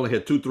Cats only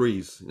had 2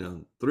 threes.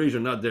 Threes are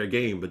not their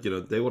game, but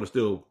they want to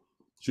still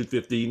shoot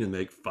 15 and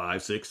make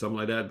 5, 6, something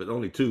like that. But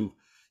only 2.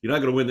 You're not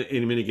going to win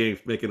any many games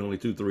making only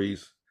 2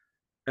 threes.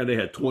 And they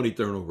had 20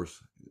 turnovers.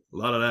 A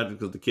lot of that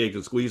because the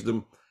Cajuns squeezed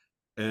them,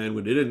 and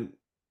when they didn't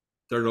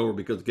turn over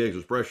because the Cajuns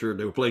was pressured,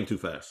 they were playing too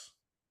fast.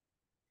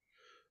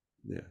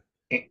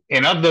 Yeah.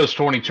 And of those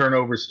 20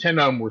 turnovers, 10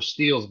 of them were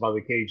steals by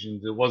the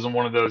Cajuns. It wasn't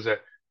one of those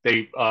that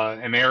they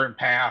an errant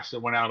pass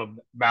that went out of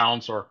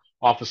bounds or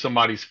off of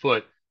somebody's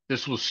foot.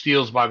 This was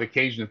steals by the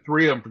Cajuns.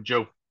 3 of them for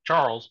Joe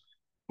Charles,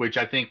 which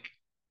I think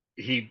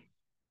he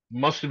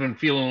must have been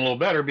feeling a little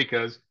better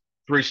because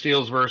 3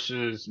 steals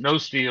versus no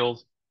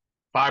steals,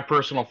 5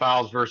 personal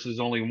fouls versus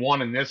only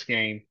 1 in this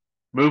game.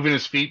 Moving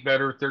his feet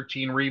better,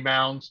 13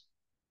 rebounds.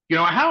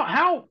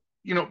 How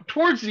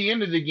towards the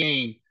end of the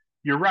game,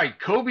 you're right.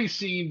 Kobe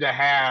seemed to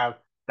have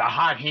the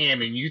hot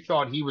hand, and you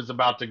thought he was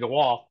about to go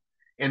off,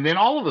 and then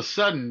all of a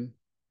sudden,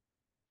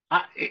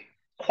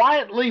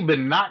 quietly but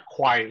not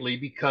quietly,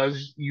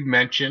 because you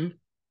mentioned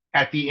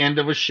at the end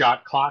of a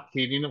shot clock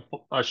hitting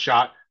a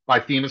shot by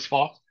Themis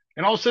Fox,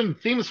 and all of a sudden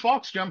Themis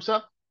Fox jumps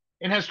up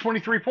and has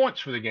 23 points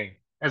for the game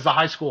as the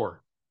high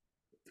scorer.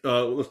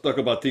 Let's talk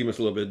about Timas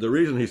a little bit. The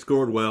reason he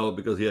scored well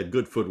because he had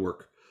good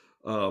footwork.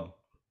 Uh,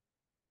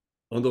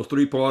 on those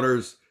 3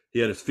 pointers, he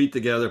had his feet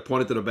together,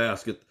 pointed to the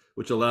basket,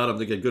 which allowed him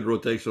to get good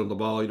rotation on the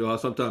ball. You know how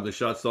sometimes the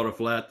shots sort of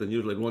flat and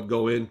usually it won't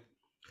go in.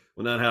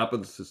 When that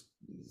happens,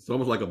 it's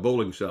almost like a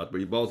bowling shot, but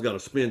your ball's got to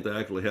spin to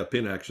actually have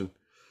pin action.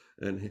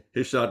 And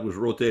his shot was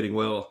rotating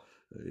well.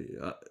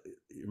 It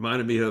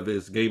reminded me of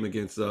his game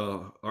against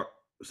South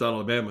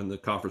Alabama in the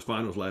conference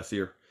finals last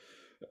year.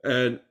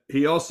 And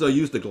he also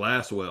used the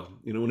glass well.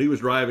 When he was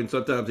driving,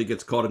 sometimes he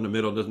gets caught in the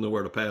middle and doesn't know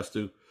where to pass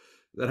to.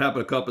 That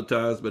happened a couple of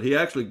times, but he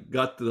actually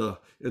got into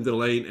the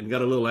lane and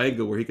got a little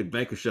angle where he could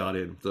bank a shot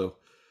in. So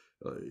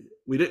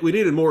we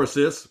needed more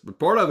assists, but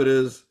part of it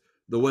is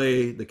the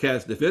way the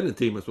Cats defended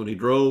Timas when he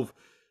drove.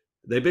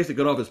 They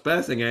basically got off his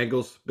passing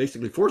angles,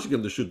 basically forcing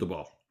him to shoot the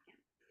ball.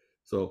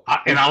 So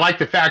And I like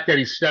the fact that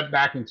he stepped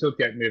back and took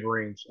that mid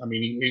range. I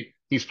mean,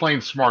 he's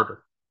playing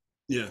smarter.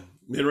 yeah,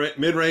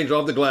 mid range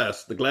off the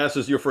glass. The glass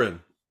is your friend.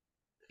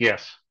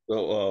 Yes.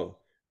 So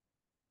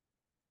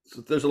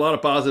there's a lot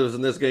of positives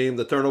in this game.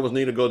 The turnovers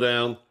need to go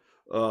down.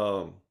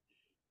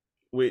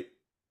 We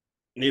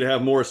need to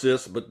have more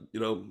assists, but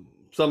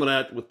some of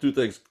that with 2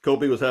 things.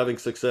 Kobe was having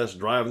success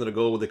driving to the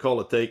goal, what they call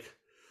a take.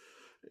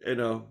 You're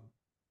not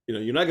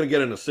going to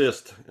get an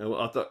assist.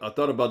 I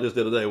thought about this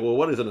the other day. Well,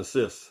 what is an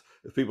assist?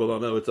 If people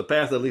don't know, it's a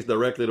pass that leads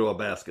directly to a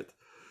basket.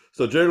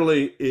 So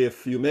generally,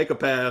 if you make a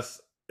pass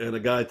and a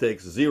guy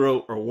takes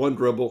 0 or 1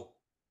 dribble,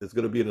 it's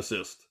going to be an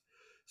assist.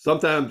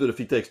 Sometimes if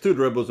he takes 2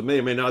 dribbles, it may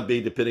or may not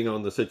be, depending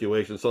on the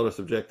situation, sort of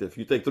subjective. If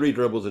you take 3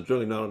 dribbles, it's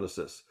really not an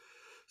assist.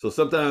 So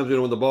sometimes,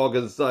 when the ball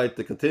gets inside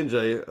the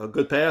contingent, a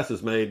good pass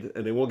is made,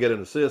 and they won't get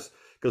an assist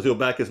because he'll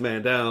back his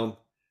man down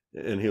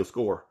and he'll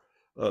score.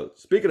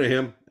 Speaking of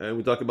him, and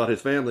we talked about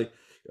his family,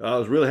 I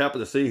was really happy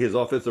to see his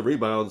offensive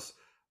rebounds.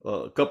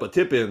 A couple of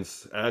tip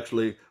ins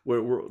actually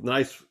were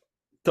nice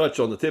touch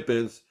on the tip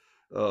ins.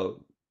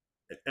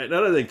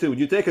 Another thing too, when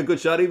you take a good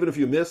shot, even if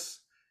you miss,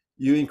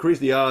 you increase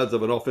the odds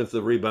of an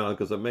offensive rebound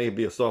because it may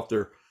be a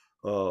softer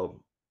uh,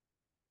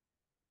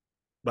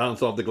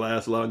 bounce off the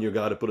glass, allowing your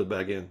guy to put it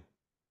back in.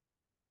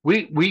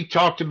 We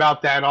talked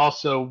about that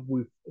also.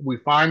 We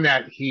find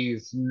that he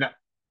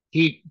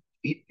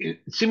it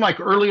seemed like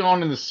early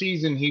on in the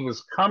season he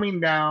was coming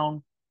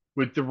down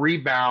with the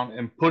rebound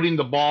and putting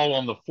the ball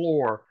on the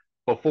floor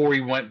before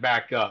he went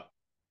back up.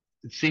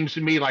 It seems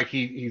to me like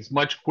he's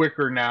much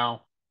quicker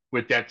now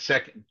with that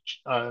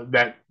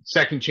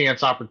second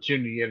chance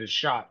opportunity at his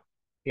shot.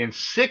 In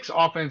 6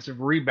 offensive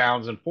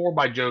rebounds and 4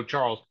 by Joe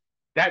Charles,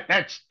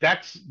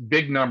 that's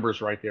big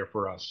numbers right there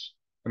for us,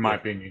 in my Yeah,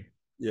 opinion.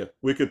 yeah.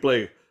 We could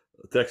play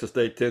Texas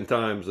State 10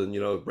 times, and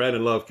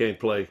Brandon Love can't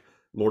play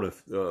more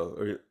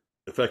than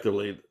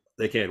effectively.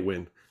 They can't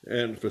win.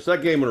 And for the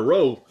second game in a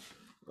row,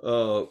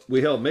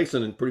 we held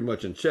Mason pretty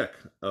much in check,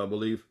 I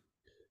believe.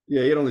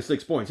 Yeah, he had only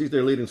 6 points. He's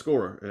their leading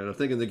scorer, and I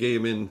think in the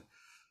game in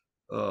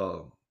uh,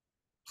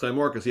 San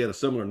Marcos, he had a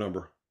similar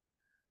number.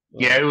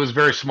 Yeah, it was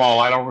very small.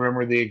 I don't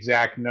remember the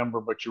exact number,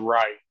 but you're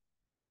right.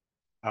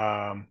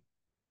 Um,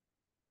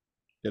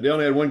 Yeah, they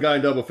only had one guy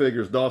in double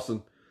figures,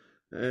 Dawson,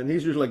 and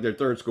he's usually like their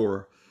third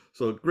scorer.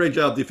 So great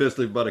job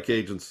defensively by the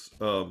Cajuns.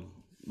 A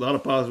lot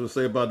of positives to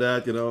say about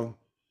that.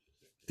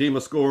 Team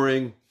of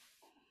scoring,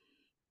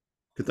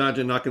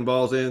 Katanji knocking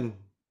balls in,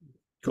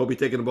 Kobe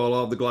taking the ball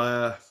off the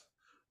glass,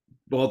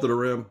 ball to the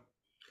rim.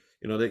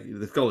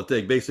 They call it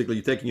take. Basically,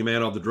 you're taking your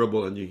man off the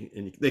dribble,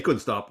 and they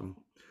couldn't stop him.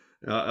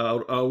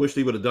 I wish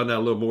he would have done that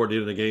a little more at the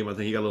end of the game. I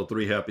think he got a little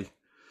 3 happy,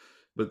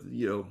 but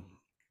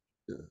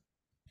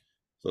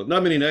so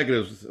not many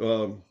negatives.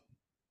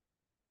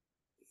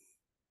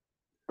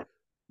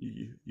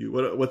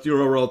 What's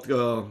your overall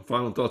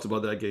final thoughts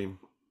about that game?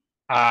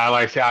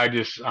 like I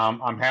said,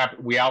 I'm happy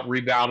we out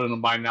rebounded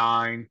them by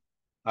 9.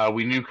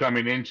 We knew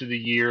coming into the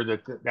year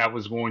that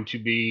was going to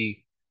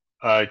be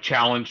a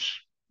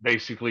challenge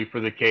basically for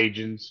the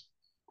Cajuns.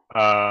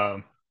 Uh,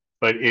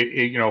 but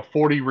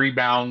 40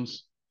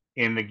 rebounds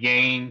in the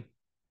game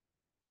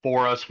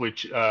for us,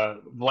 which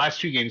the last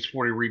 2 games,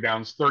 40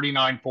 rebounds,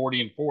 39,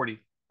 40, and 40,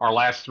 our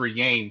last 3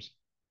 games,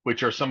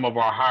 which are some of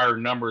our higher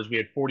numbers. We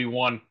had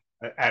 41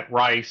 at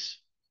Rice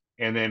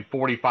and then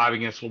 45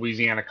 against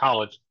Louisiana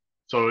College.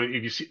 So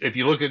if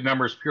you look at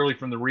numbers purely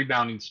from the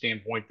rebounding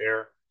standpoint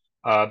there,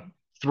 uh,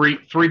 three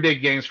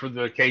big games for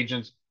the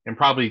Cajuns and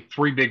probably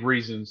 3 big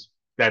reasons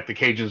that the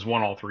Cajuns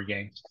won all 3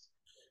 games.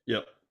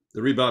 Yep,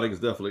 the rebounding is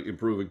definitely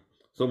improving.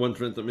 Someone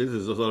said to me, this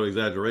is a sort of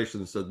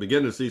exaggeration. At the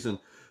beginning of the season,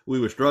 we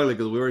were struggling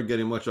because we weren't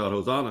getting much out of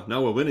Hosanna.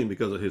 Now we're winning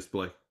because of his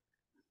play.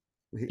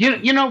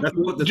 That's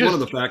one of Just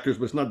the factors,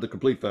 but it's not the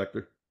complete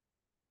factor.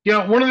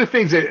 one of the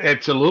things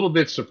it's a little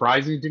bit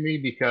surprising to me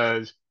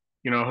because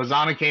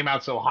Hosanna came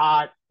out so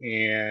hot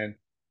and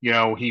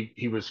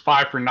he was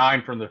 5 for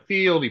 9 from the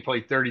field. He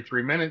played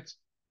 33 minutes.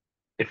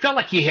 It felt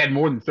like he had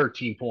more than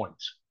 13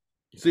 points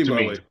It seemed to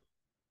that me. way.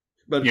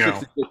 But You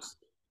know,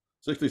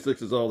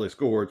 66 is all they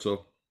scored.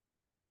 So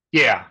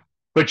yeah,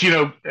 but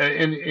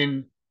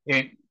and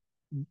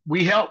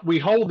we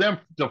hold them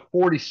to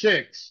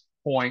 46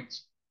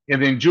 points,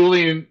 and then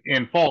Julian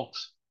and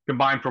Fulks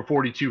combined for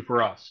 42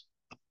 for us.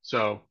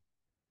 So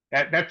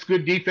that's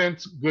good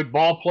defense, good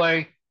ball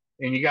play,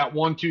 and you got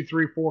 1, 2,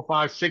 3, 4,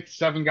 5, 6,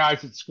 7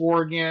 guys that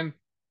score again.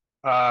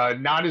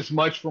 Not as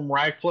much from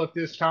Radcliffe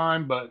this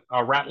time, but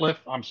Ratliff.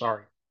 I'm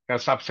sorry,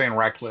 gotta stop saying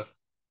Radcliffe.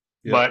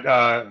 yeah, But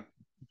uh,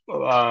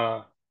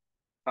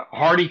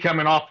 Hardy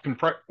coming off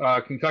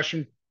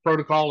concussion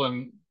protocol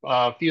and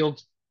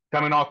Fields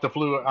coming off the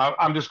flu.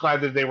 I'm just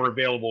glad that they were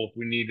available if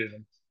we needed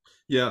them.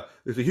 yeah.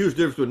 There's a huge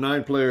difference with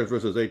 9 players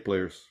versus 8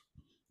 players.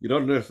 You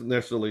don't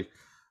necessarily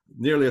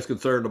nearly as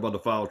concerned about the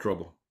foul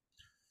trouble.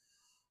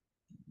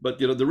 But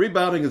the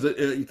rebounding is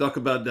you talk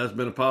about that's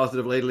been a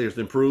positive lately. It's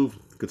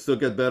improved. Could still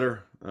get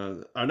better.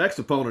 Our next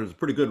opponent is a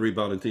pretty good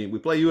rebounding team. We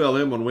play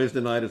ULM on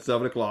Wednesday night at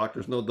 7 o'clock.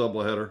 There's no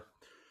doubleheader.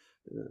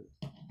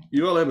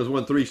 ULM has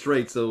won 3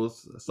 straight, so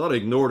it's sort of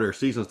ignore their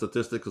season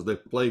statistics because they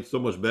played so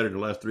much better in the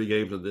last 3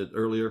 games than they did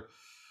earlier.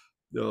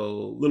 A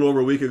little over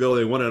a week ago,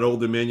 they won at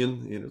Old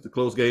Dominion. It's a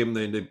close game.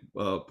 They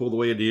pulled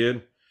away at the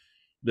end.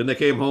 Then they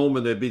came home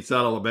and they beat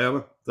South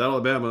Alabama. South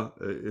Alabama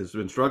has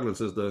been struggling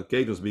since the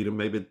Cajuns beat them.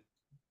 Maybe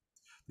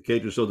the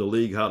Cajuns showed the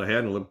league how to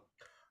handle them.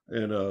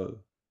 And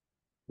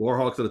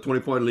Warhawks had a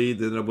 20-point lead.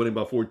 They ended up winning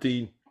by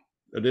 14.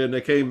 And then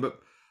they came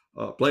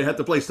had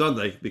to play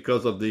Sunday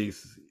because of the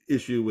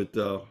issue with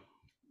the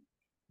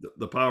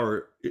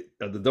power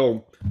at the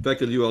Dome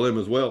affected ULM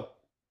as well.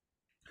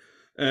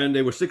 And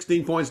they were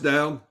 16 points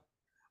down,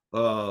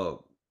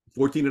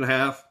 14 and a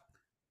half.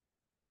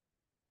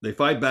 They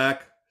fight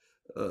back.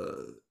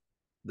 Uh,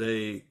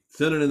 they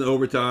sent it in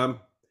overtime.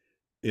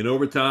 In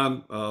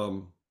overtime,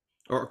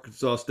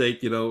 Arkansas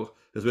State,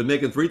 has been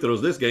making free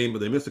throws this game, but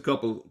they missed a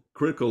couple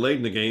critical late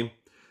in the game.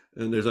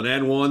 And there's an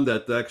and one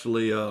that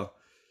actually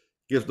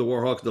gives the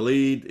Warhawks the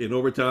lead in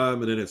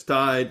overtime, and then it's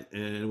tied.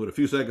 And with a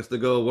few seconds to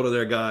go, one of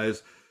their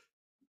guys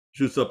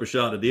shoots up a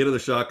shot at the end of the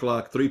shot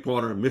clock,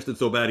 3-pointer, missed it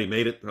so bad he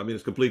made it. I mean,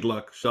 it's complete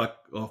luck, shot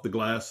off the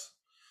glass.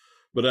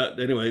 But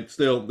anyway,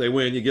 still, they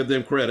win. You give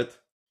them credit.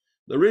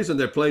 The reason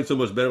they're playing so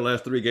much better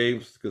last three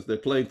games because they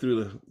played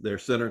through their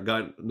center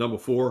guy number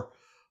 4,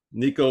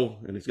 Nico,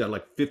 and he's got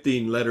like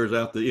 15 letters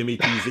out the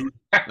METZ.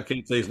 I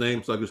can't say his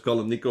name, so I just call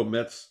him Nico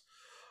Metz.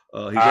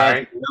 All He's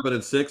averaging right. 11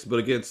 and 6, but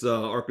against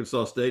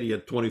Arkansas State, he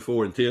had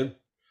 24 and 10.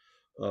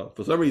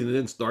 For some reason, he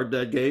didn't start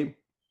that game.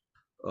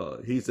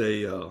 He's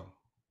a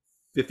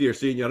fifth-year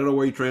senior. I don't know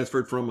where he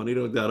transferred from. I need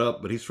to look that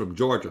up, but he's from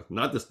Georgia,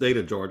 not the state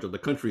of Georgia, the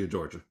country of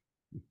Georgia.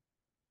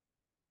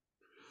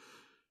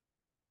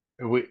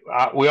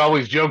 We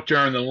always joke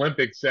during the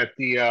Olympics that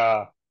the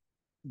uh,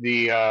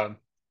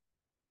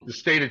 the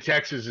state of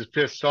Texas is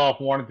pissed off,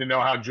 wanting to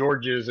know how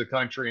Georgia is a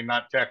country and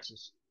not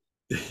Texas.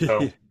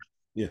 So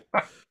Yeah.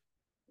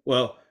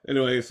 Well,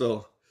 anyway,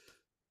 so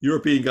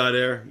European guy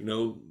there,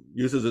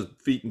 uses his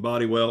feet and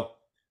body well.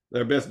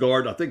 Their best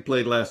guard, I think,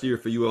 played last year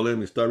for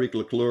ULM is Tyreek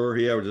LeClure.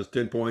 He averages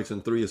 10 points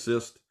and 3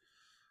 assists.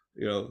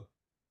 You know,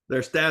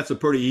 their stats are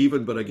pretty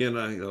even, but again,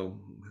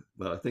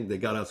 I think they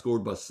got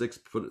outscored by 6.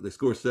 They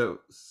scored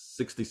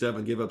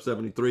 67, gave up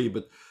 73,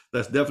 but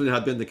that's definitely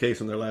not been the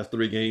case in their last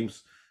 3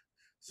 games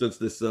since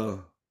this. I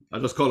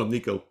just call him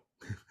Nico.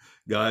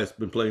 Guy has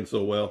been playing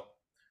so well.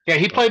 yeah,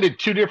 he Uh, played at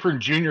 2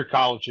 different junior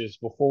colleges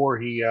before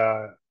he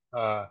uh,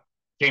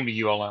 came to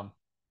ULM.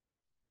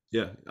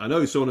 yeah, I know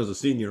he's shown as a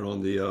senior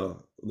on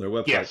their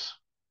website. Yes.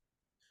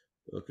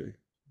 Okay.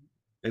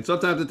 And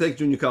sometimes it takes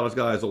junior college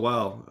guys a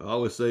while. I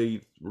always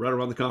say right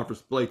around the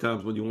conference play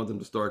times when you want them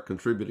to start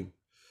contributing.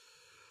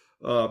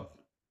 Uh,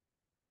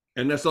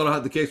 and that's sort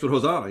of the case with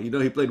Hosanna.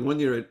 He played 1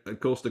 year at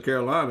Coastal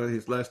Carolina.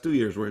 His last 2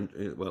 years were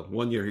well,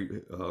 1 year he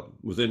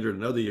was injured.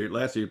 Another year,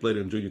 last year he played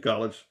in junior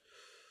college.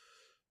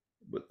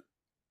 But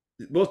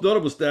the most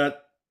notable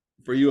stat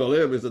for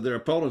ULM is that their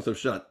opponents have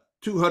shot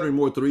 200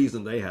 more threes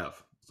than they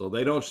have. So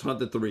they don't hunt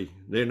the three.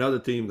 They're another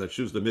team that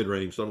shoots the mid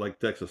range, sort of like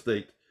Texas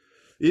State.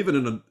 Even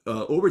in an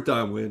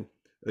overtime win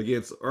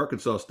against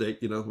Arkansas State,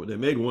 they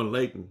made one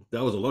late, and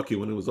that was a lucky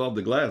one. It was off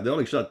the glass. They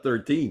only shot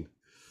 13.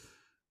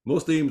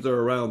 Most teams are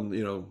around,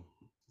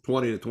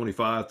 20 to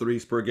 25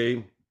 threes per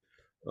game.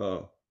 Uh,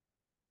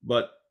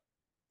 but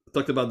I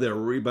talked about their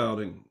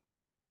rebounding.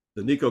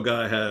 The Nico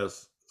guy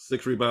has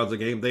 6 rebounds a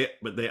game.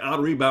 But they out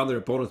rebound their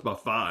opponents by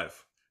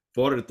 5,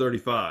 40 to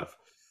 35.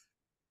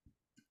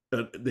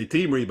 The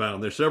team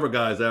rebound. There's several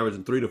guys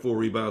averaging 3 to 4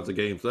 rebounds a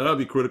game. So that'll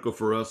be critical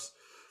for us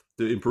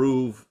to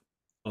improve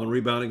on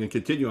rebounding and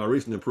continue our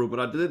recent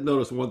improvement. I did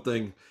notice one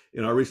thing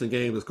in our recent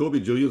games is Kobe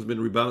Jr. has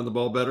been rebounding the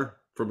ball better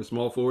from a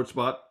small forward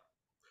spot.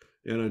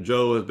 And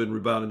Joe has been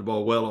rebounding the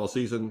ball well all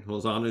season.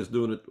 Hosanna is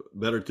doing it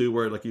better too,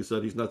 where, like you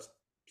said, he's not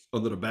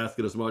under the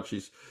basket as much.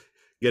 He's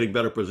getting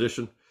better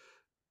position.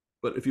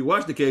 But if you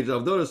watch the Cajuns,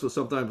 I've noticed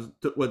sometimes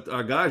what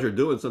our guys are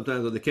doing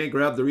sometimes when they can't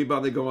grab the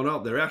rebound, they're going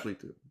up. They're actually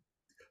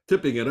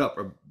tipping it up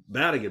or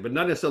batting it, but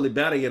not necessarily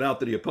batting it out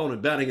to the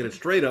opponent, batting it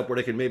straight up where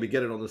they can maybe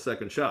get it on the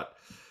second shot.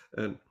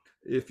 And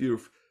if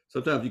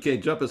sometimes you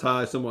can't jump as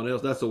high as someone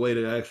else, that's a way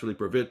to actually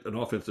prevent an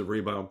offensive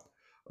rebound.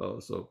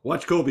 So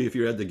watch Kobe if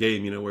you're at the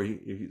game, where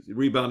he's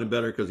rebounding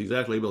better because he's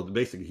actually able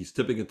to he's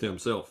tipping it to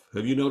himself.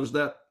 Have you noticed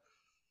that?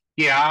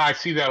 Yeah, I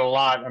see that a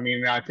lot. I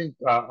mean, I think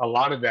a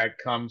lot of that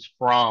comes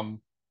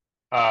from.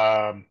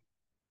 Um,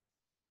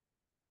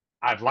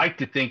 I'd like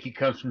to think he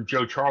comes from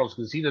Joe Charles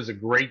because he does a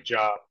great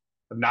job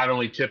of not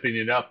only tipping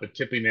it up but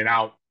tipping it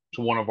out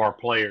to one of our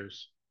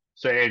players.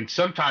 So, and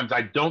sometimes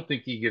I don't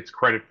think he gets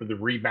credit for the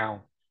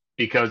rebound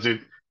because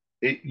it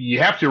you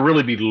have to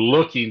really be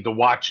looking to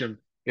watch him.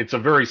 It's a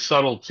very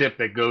subtle tip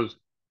that goes,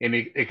 and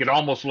it could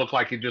almost look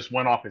like it just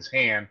went off his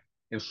hand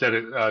instead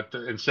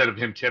of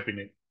him tipping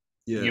it.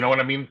 Yeah. You know what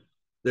I mean?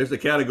 There's a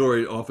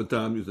category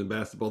oftentimes used in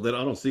basketball that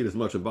I don't see it as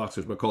much in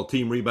boxers, but called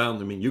team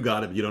rebound. I mean, you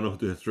got it, but you don't know who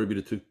to distribute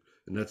it to.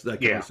 And that's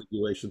that kind of Yeah.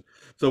 situation.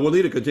 So we'll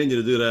need to continue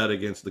to do that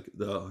against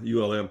the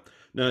ULM.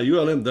 Now,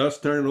 ULM does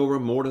turn it over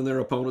more than their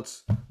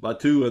opponents by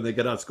 2, and they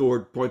get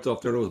outscored points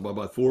off turnovers by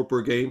about 4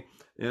 per game.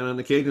 And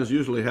the Cajuns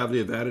usually have the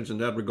advantage in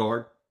that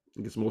regard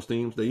against most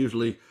teams. They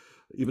usually,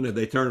 even if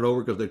they turn it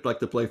over because they like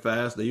to play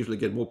fast, they usually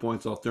get more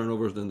points off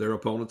turnovers than their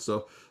opponents.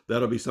 So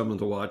that'll be something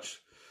to watch.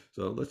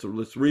 So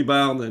let's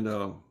rebound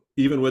and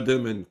even with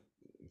them and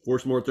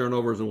force more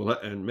turnovers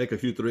and make a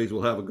few threes.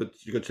 We'll have a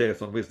good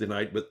chance on Wednesday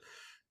night. But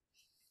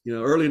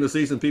early in the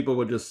season, people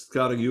were just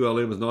scouting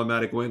ULM as an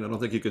automatic win. I don't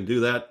think you can do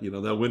that.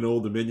 That win to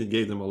Old Dominion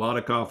gave them a lot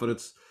of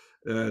confidence,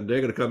 and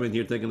they're going to come in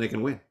here thinking they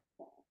can win.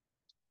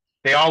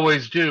 They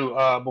always do.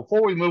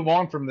 Before we move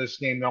on from this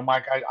game, though,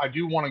 Mike, I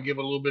do want to give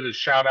a little bit of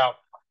shout out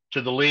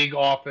to the league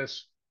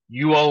office,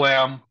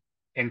 ULM,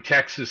 and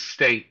Texas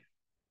State.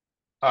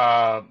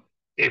 Uh,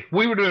 if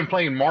we would have been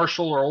playing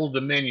Marshall or Old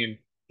Dominion,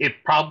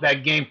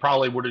 that game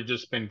probably would have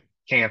just been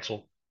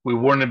canceled. We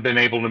wouldn't have been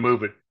able to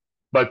move it.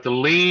 But the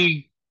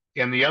league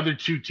and the other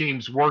two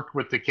teams worked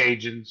with the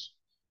Cajuns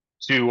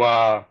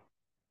to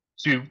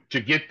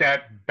get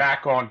that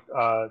back on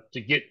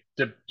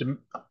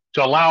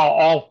to allow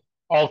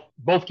all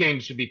both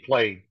games to be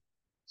played.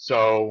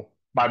 So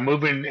by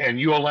moving and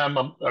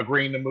ULM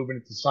agreeing to moving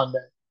it to Sunday,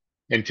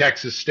 and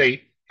Texas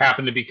State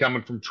happened to be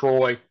coming from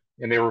Troy,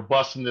 and they were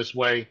busing this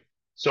way.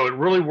 So it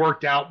really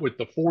worked out with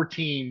the four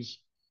teams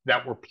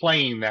that were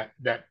playing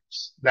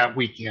that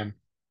weekend.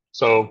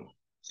 So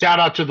shout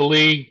out to the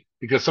league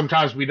because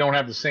sometimes we don't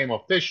have the same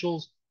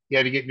officials. You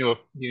had to get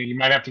you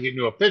might have to get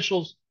new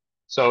officials.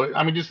 So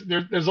I mean, just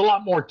there's a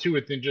lot more to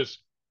it than just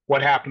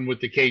what happened with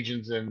the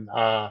Cajuns and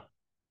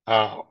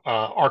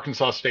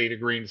Arkansas State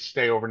agreeing to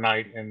stay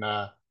overnight and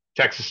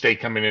Texas State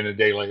coming in a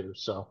day later.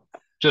 So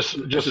You just a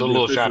mentioned the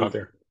little shout out officials.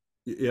 there.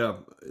 Yeah,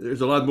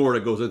 there's a lot more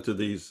that goes into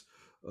these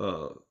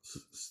uh,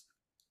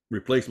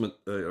 replacement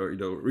or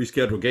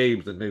rescheduled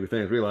games than maybe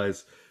fans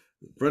realize.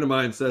 A friend of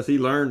mine says he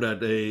learned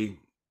that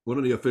one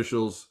of the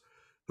officials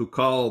who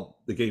called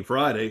the game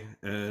Friday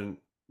and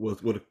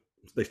was what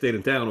they stayed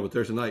in town over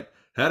Thursday night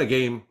had a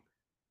game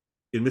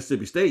in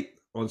Mississippi State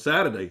on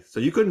Saturday, so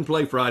you couldn't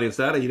play Friday and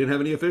Saturday. You didn't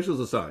have any officials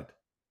assigned,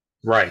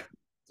 Right.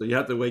 so you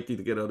have to wait to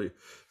get out. A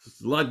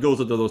lot goes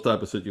into those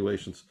type of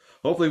situations.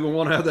 Hopefully, we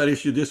won't have that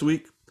issue this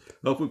week.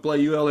 Hope we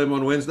play ULM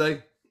on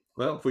Wednesday.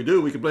 Well, if we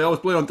do, we can always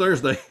play on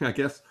Thursday, I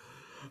guess.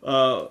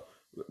 Uh,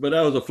 but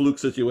that was a fluke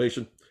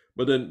situation.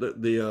 But then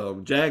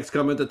the Jags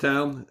come into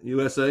town,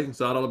 USA,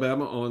 South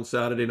Alabama, on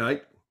Saturday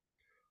night.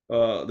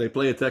 They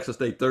play at Texas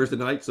State Thursday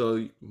night, so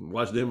you can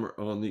watch them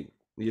on the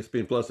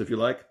ESPN Plus if you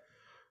like.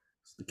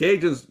 The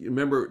Cajuns,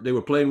 remember, they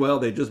were playing well.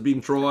 They just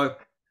beaten Troy.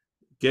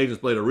 Cajuns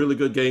played a really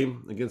good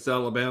game against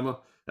Alabama.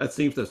 That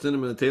seems to send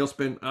them in a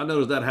tailspin. I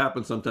notice that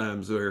happens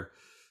sometimes where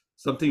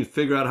some teams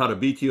figure out how to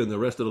beat you and the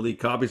rest of the league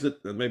copies it.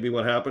 And maybe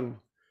what happened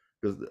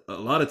because a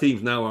lot of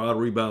teams now are out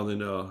rebounding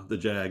the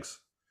Jags.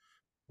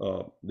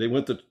 They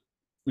went to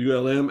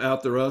ULM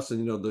after us,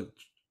 and the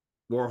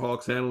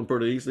Warhawks handled them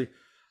pretty easily.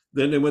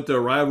 Then they went to a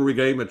rivalry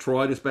game at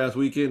Troy this past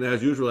weekend.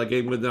 As usual, that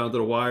game went down to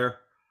the wire.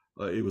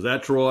 It was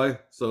at Troy,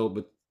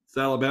 but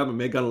Alabama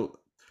may got a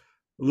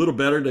little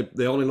better.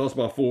 They only lost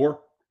by 4,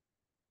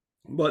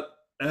 but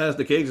as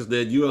the Cajuns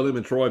did, ULM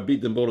and Troy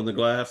beat them both in the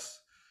glass.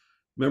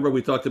 Remember,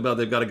 we talked about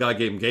they've got a guy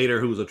named Gator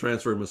who was a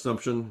transfer from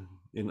Assumption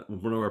in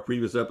one of our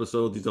previous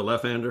episodes. He's a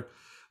left-hander.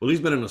 Well, he's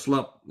been in a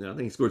slump. I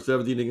think he scored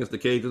 17 against the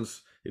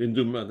Cajuns. I think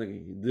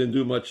he didn't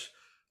do much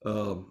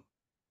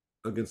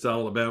against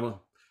Alabama.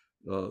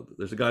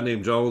 There's a guy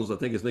named Jones. I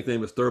think his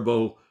nickname is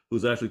Thurbo,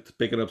 who's actually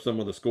picking up some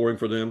of the scoring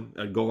for them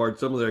at guard.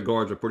 Some of their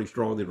guards are pretty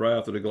strong. They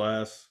drive through the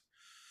glass.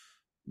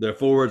 Their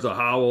forwards are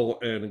Howell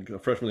and a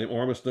freshman named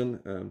Ormiston.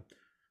 And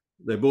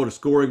they both are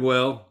scoring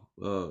well.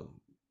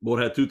 Both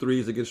had 2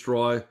 threes against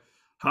Troy.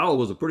 Howell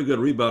was a pretty good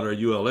rebounder at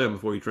ULM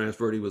before he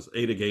transferred. He was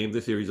 8 a game.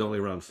 This year he's only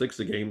around 6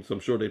 a game, so I'm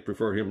sure they'd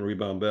prefer him to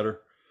rebound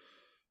better.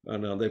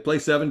 And they play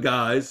 7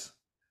 guys,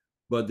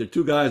 but the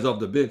 2 guys off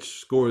the bench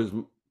score a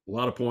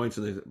lot of points,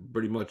 and they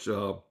pretty much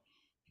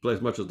play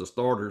as much as the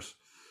starters.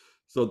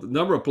 So the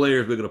number of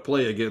players we're going to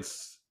play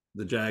against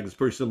the Jags is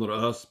pretty similar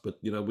to us, but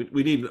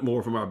we need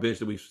more from our bench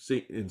than we've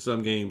seen in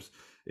some games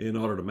in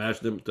order to match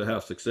them to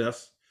have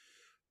success.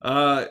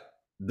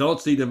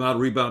 Don't see them out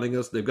rebounding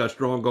us. They've got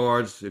strong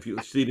guards. If you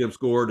see them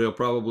score, they'll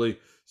probably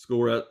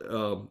score at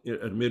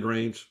mid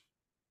range.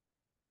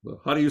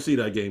 How do you see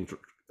that game,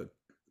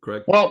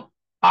 Craig? Well,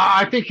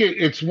 I think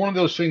it's one of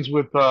those things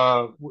with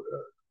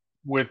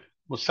with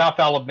South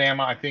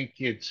Alabama. I think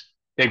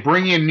they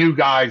bring in new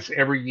guys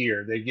every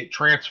year. They get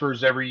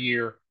transfers every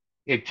year.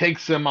 It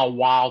takes them a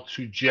while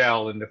to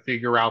gel and to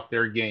figure out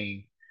their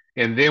game.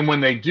 And then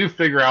when they do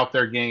figure out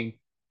their game,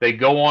 they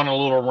go on a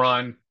little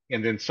run,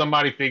 and then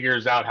somebody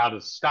figures out how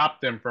to stop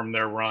them from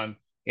their run,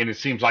 and it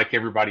seems like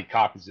everybody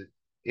copies it.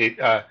 It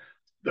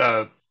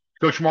uh,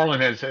 Coach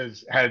Marlin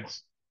has had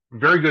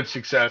very good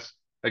success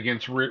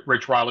against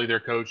Rich Riley, their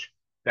coach.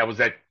 That was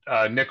at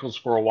Nichols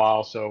for a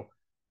while, so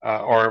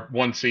or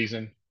one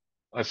season.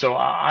 So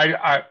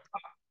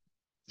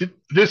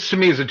this to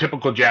me is a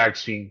typical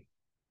Jags team.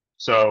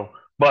 So,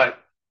 but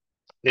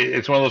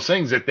it's one of those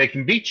things that they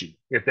can beat you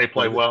if they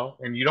play Yeah, well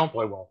and you don't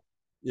play well.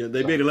 yeah,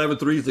 they made So 11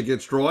 threes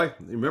against Troy.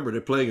 Remember,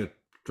 they're playing a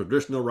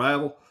traditional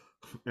rival,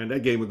 and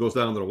that game goes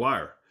down to the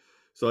wire.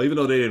 So even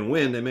though they didn't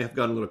win, they may have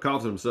gotten a little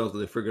confidence themselves that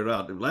they figured it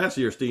out. And last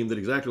year's team did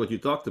exactly what you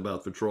talked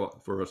about for Troy,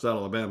 for South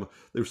Alabama.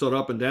 They were sort of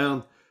up and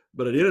down,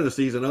 but at the end of the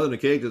season, other than the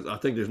Cajuns, I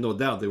think there's no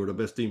doubt they were the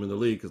best team in the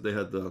league because they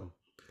had the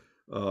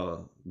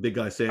big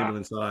guy uh, Samuel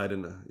inside,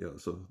 and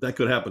so that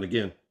could happen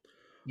again. Uh,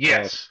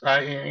 yes,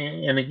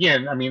 and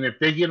again, I mean, if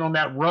they get on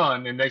that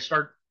run and they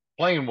start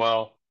playing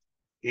well,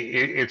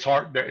 it's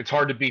hard. It's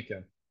hard to beat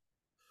them.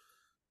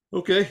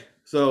 okay,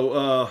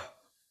 so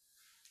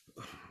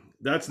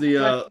that's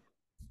Okay.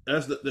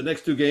 the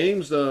next 2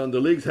 games. The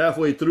league's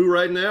halfway through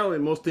right now,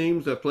 and most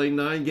teams have played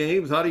 9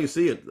 games. How do you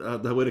see it?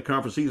 The way the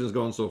conference season's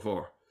gone so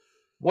far?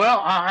 Well,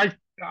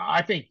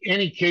 I think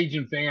any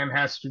Cajun fan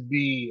has to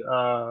be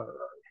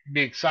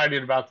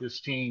excited about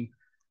this team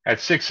at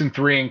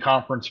 6-3 in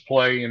conference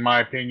play, in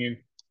my opinion.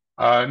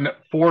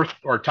 Fourth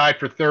or tied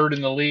for third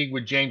in the league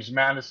with James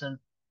Madison.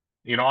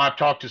 I've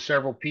talked to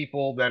several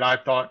people that I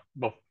thought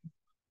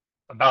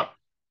about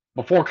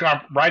before,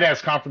 right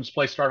as conference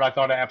play started, I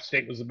thought App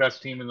State was the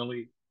best team in the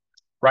league.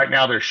 Right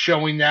now, they're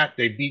showing that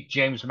they beat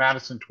James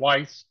Madison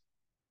twice.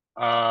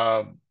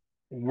 Uh,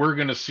 we're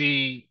going to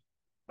see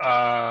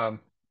App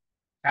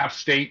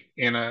State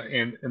in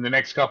the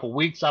next couple of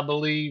weeks, I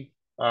believe,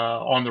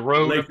 on the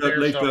road up there.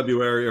 Late So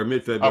February or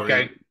mid February.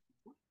 okay,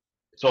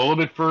 so a little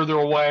bit further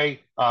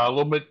away, a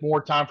little bit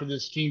more time for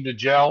this team to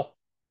gel.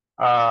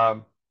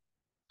 Um,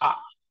 I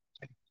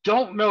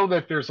don't know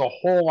that there's a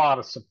whole lot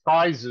of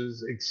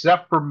surprises,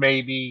 except for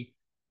maybe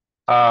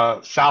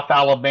South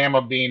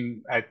Alabama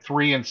being at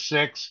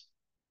 3-6.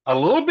 A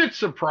little bit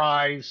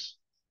surprised,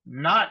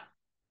 not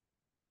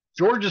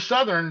Georgia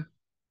Southern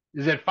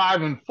is at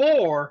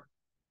 5-4,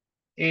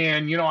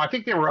 and I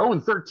think they were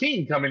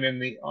 0-13 coming in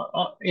the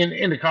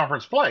into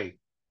conference play.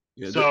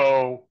 Yeah,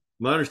 So,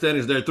 my understanding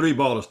is their three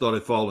ball has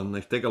started falling.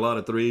 They take a lot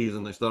of threes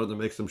and they started to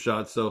make some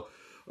shots. So,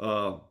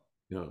 uh,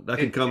 that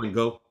can it, come and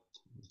go.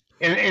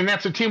 and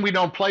that's a team we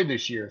don't play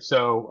this year.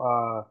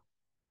 So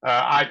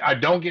I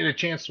don't get a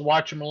chance to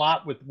watch them a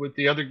lot with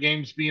the other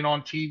games being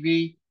on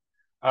TV.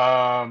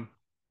 Um,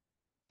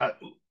 I,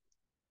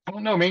 I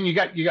don't know, man. You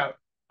got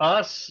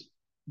us,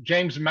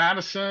 James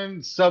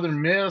Madison,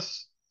 Southern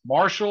Miss,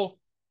 Marshall,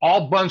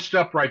 all bunched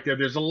up right there.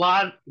 There's a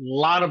lot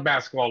of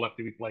basketball left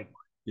to be played.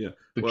 Yeah.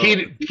 The key,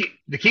 Well, to,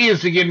 the key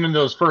is to get into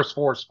those first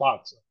four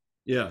spots.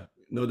 yeah,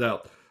 no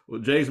doubt. Well,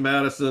 James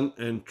Madison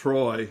and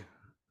Troy,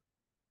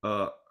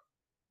 uh,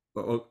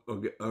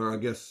 or I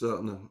guess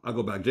no, I'll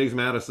go back. James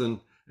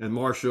Madison and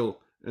Marshall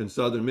and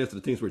Southern Miss,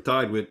 the teams we're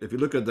tied with. If you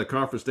look at the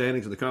conference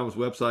standings and the conference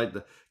website,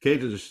 the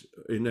Cajuns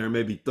in there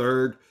maybe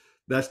third.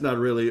 That's not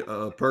really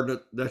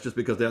pertinent. That's just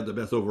because they have the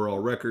best overall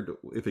record.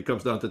 If it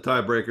comes down to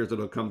tiebreakers,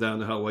 it'll come down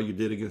to how well you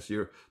did against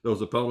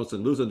those opponents.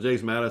 And losing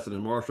James Madison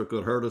and Marshall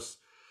could hurt us.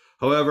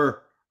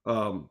 However,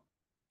 um,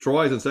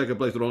 Troy's in second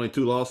place with only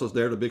two losses.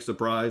 They're the big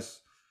surprise.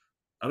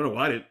 I don't know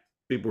why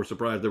people were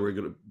surprised they were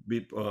going to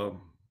beat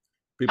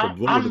people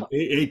booed I'm them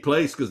eighth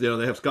place because they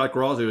have Scott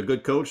Crosby, a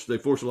good coach. They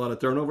force a lot of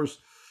turnovers.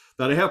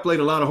 Now they have played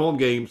a lot of home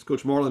games.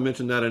 Coach Marlin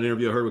mentioned that in an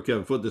interview I heard with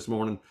Kevin Foote this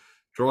morning.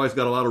 Troy's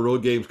got a lot of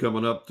road games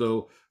coming up,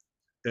 so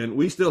and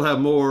we still have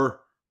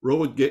more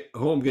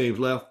home games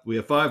left. We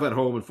have 5 at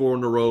home and 4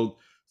 on the road.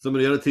 Some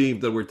of the other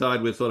teams that we're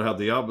tied with sort of have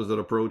the opposite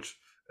approach,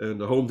 and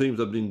the home teams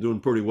have been doing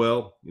pretty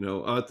well.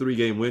 Our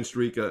 3-game win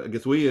streak. I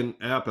guess we and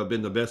App have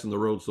been the best in the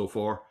road so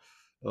far.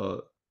 Uh,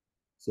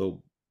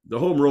 so the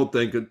home road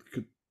thing could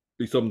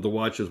be something to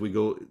watch as we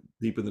go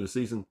deep into the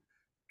season.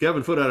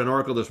 Kevin Foote had an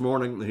article this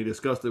morning, and he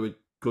discussed it with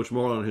Coach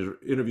Marlin in his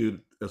interview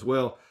as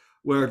well,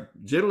 where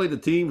generally the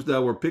teams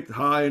that were picked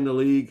high in the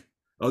league,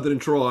 other than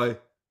Troy,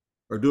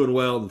 are doing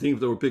well. The teams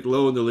that were picked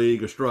low in the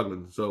league are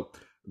struggling. So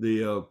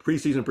the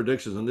preseason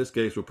predictions in this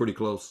case were pretty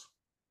close.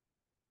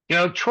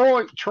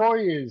 Troy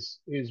is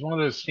one of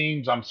those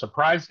teams I'm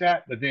surprised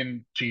at, but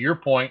then to your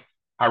point,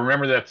 I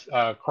remember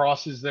that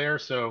Cross is there,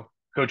 so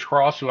Coach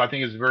Cross, who I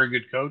think is a very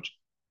good coach,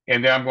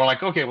 and then I'm going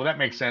like, okay, well that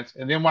makes sense.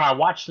 And then when I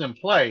watched them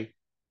play,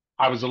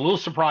 I was a little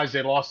surprised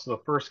they lost the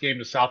first game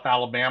to South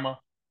Alabama,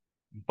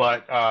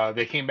 but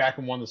they came back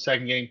and won the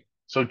second game.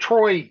 So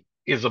Troy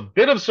is a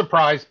bit of a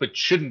surprise, but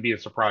shouldn't be a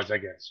surprise, I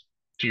guess.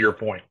 To your Yeah,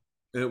 point,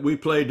 and we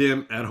played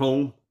them at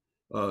home,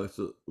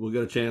 so we'll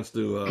get a chance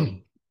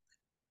to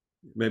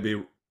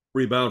maybe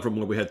rebound from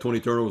when we had 20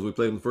 turnovers. We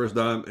played them the first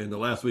time in the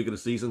last week of the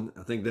season.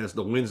 I think that's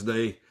the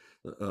Wednesday.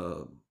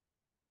 I'm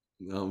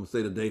gonna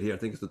say the date here. I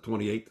think it's the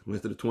 28th,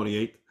 Wednesday the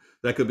 28th.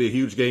 That could be a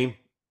huge game.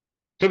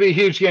 could be a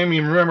huge game.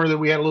 You remember that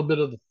we had a little bit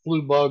of the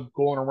flu bug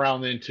going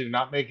around then too.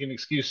 Not making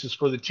excuses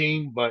for the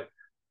team, but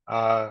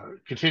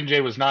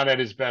Katinje was not at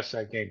his best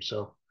that game.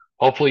 So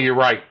hopefully you're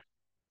right.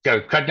 Got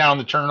to cut down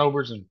the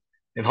turnovers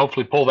and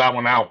hopefully pull that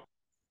one out.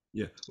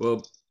 Yeah.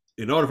 Well,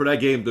 in order for that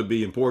game to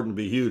be important,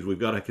 be huge, we've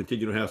got to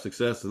continue to have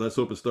success. And let's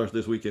hope it starts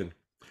this weekend.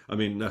 I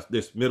mean, that's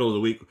this middle of the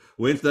week.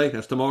 Wednesday,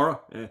 that's tomorrow.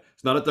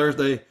 It's not a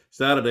Thursday,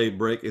 Saturday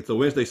break. It's a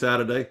Wednesday,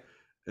 Saturday.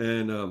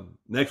 And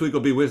next week will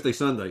be Wednesday,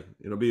 Sunday.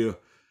 It'll be a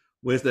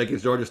Wednesday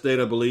against Georgia State,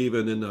 I believe,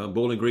 and then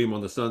Bowling Green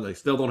on the Sunday.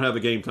 Still don't have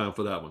a game time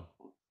for that one,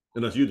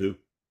 unless you do.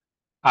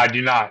 I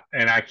do not,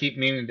 and I keep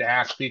meaning to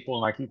ask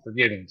people, and I keep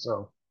forgetting.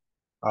 So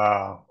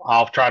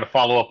I'll try to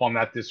follow up on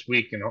that this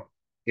week, and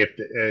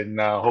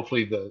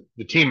hopefully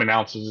the team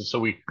announces it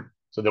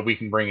so that we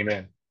can bring him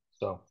in.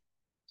 So,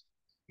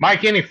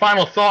 Mike, any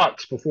final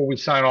thoughts before we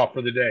sign off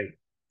for the day?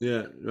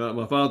 Yeah.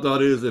 My final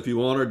thought is if you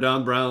want to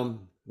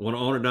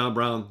honor Don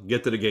Brown,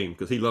 get to the game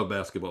because he loved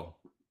basketball.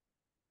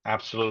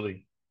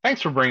 Absolutely.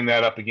 Thanks for bringing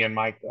that up again,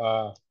 Mike.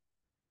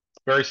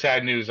 Very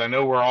sad news. I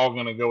know we're all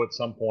going to go at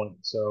some point.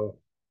 So,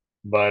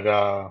 but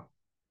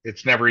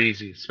it's never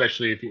easy,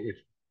 especially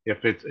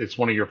if it's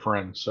one of your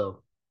friends,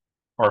 so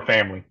or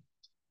family.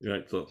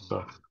 Right. So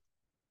So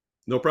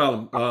No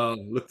problem.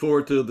 Look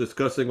forward to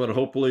discussing what will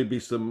hopefully be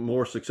some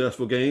more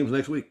successful games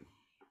next week.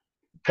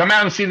 Come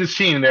out and see this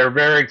team. They're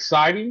very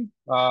exciting.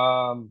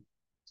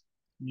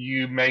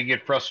 You may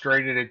get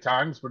frustrated at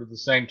times, but at the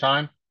same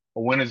time,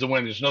 a win is a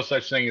win. There's no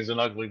such thing as an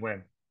ugly win.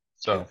 Yeah.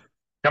 So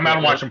come out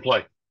and watch Well, them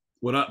play.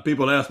 when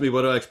people ask me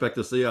what I expect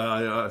to see,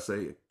 I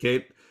say,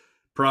 Kate,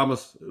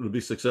 promise it'll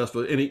be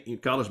successful. Any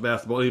college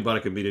basketball,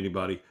 anybody can beat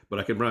anybody, but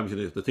I can promise you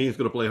this: the team's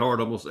going to play hard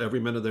almost every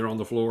minute they're on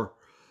the floor.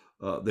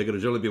 They're going to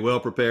generally be well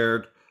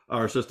prepared.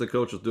 Our assistant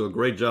coaches do a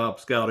great job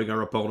scouting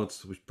our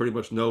opponents. We pretty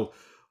much know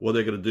what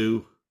they're going to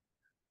do,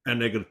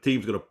 and the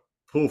team's going to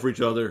pull for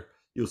each other.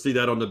 You'll see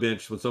that on the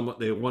bench when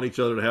they want each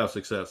other to have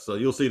success. So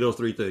you'll see those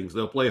three things: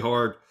 they'll play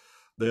hard,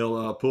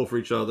 they'll pull for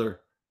each other,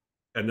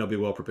 and they'll be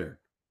well prepared.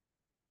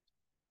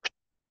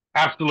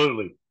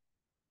 Absolutely.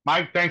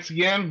 Mike, thanks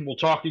again. We'll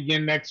talk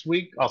again next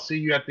week. I'll see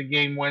you at the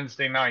game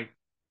Wednesday night.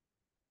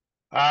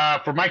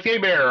 For Mike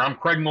Bear, I'm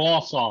Craig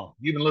Mawson.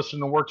 You've been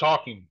listening to We're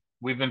Talking.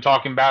 We've been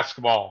talking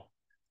basketball,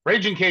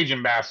 Ragin'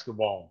 Cajun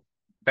basketball.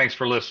 Thanks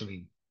for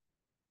listening.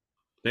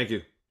 Thank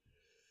you.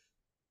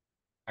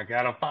 I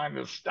gotta find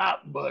the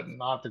stop button.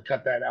 I'll have to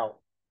cut that out.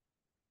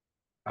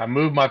 I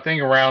moved my thing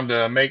around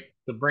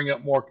to bring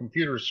up more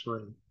computer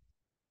screen,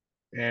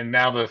 and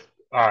now the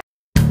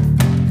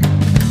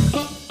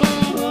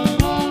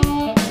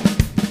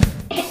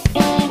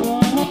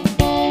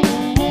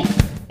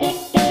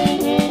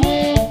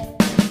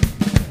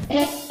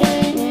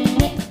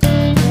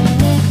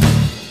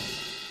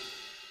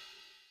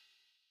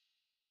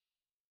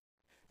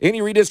Any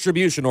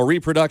redistribution or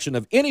reproduction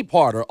of any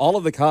part or all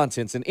of the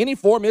contents in any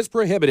form is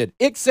prohibited,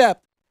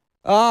 except,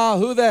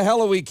 who the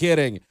hell are we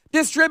kidding?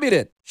 Distribute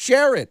it,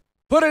 share it,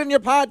 put it in your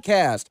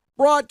podcast,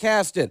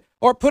 broadcast it,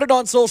 or put it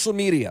on social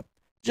media.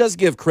 Just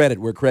give credit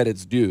where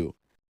credit's due.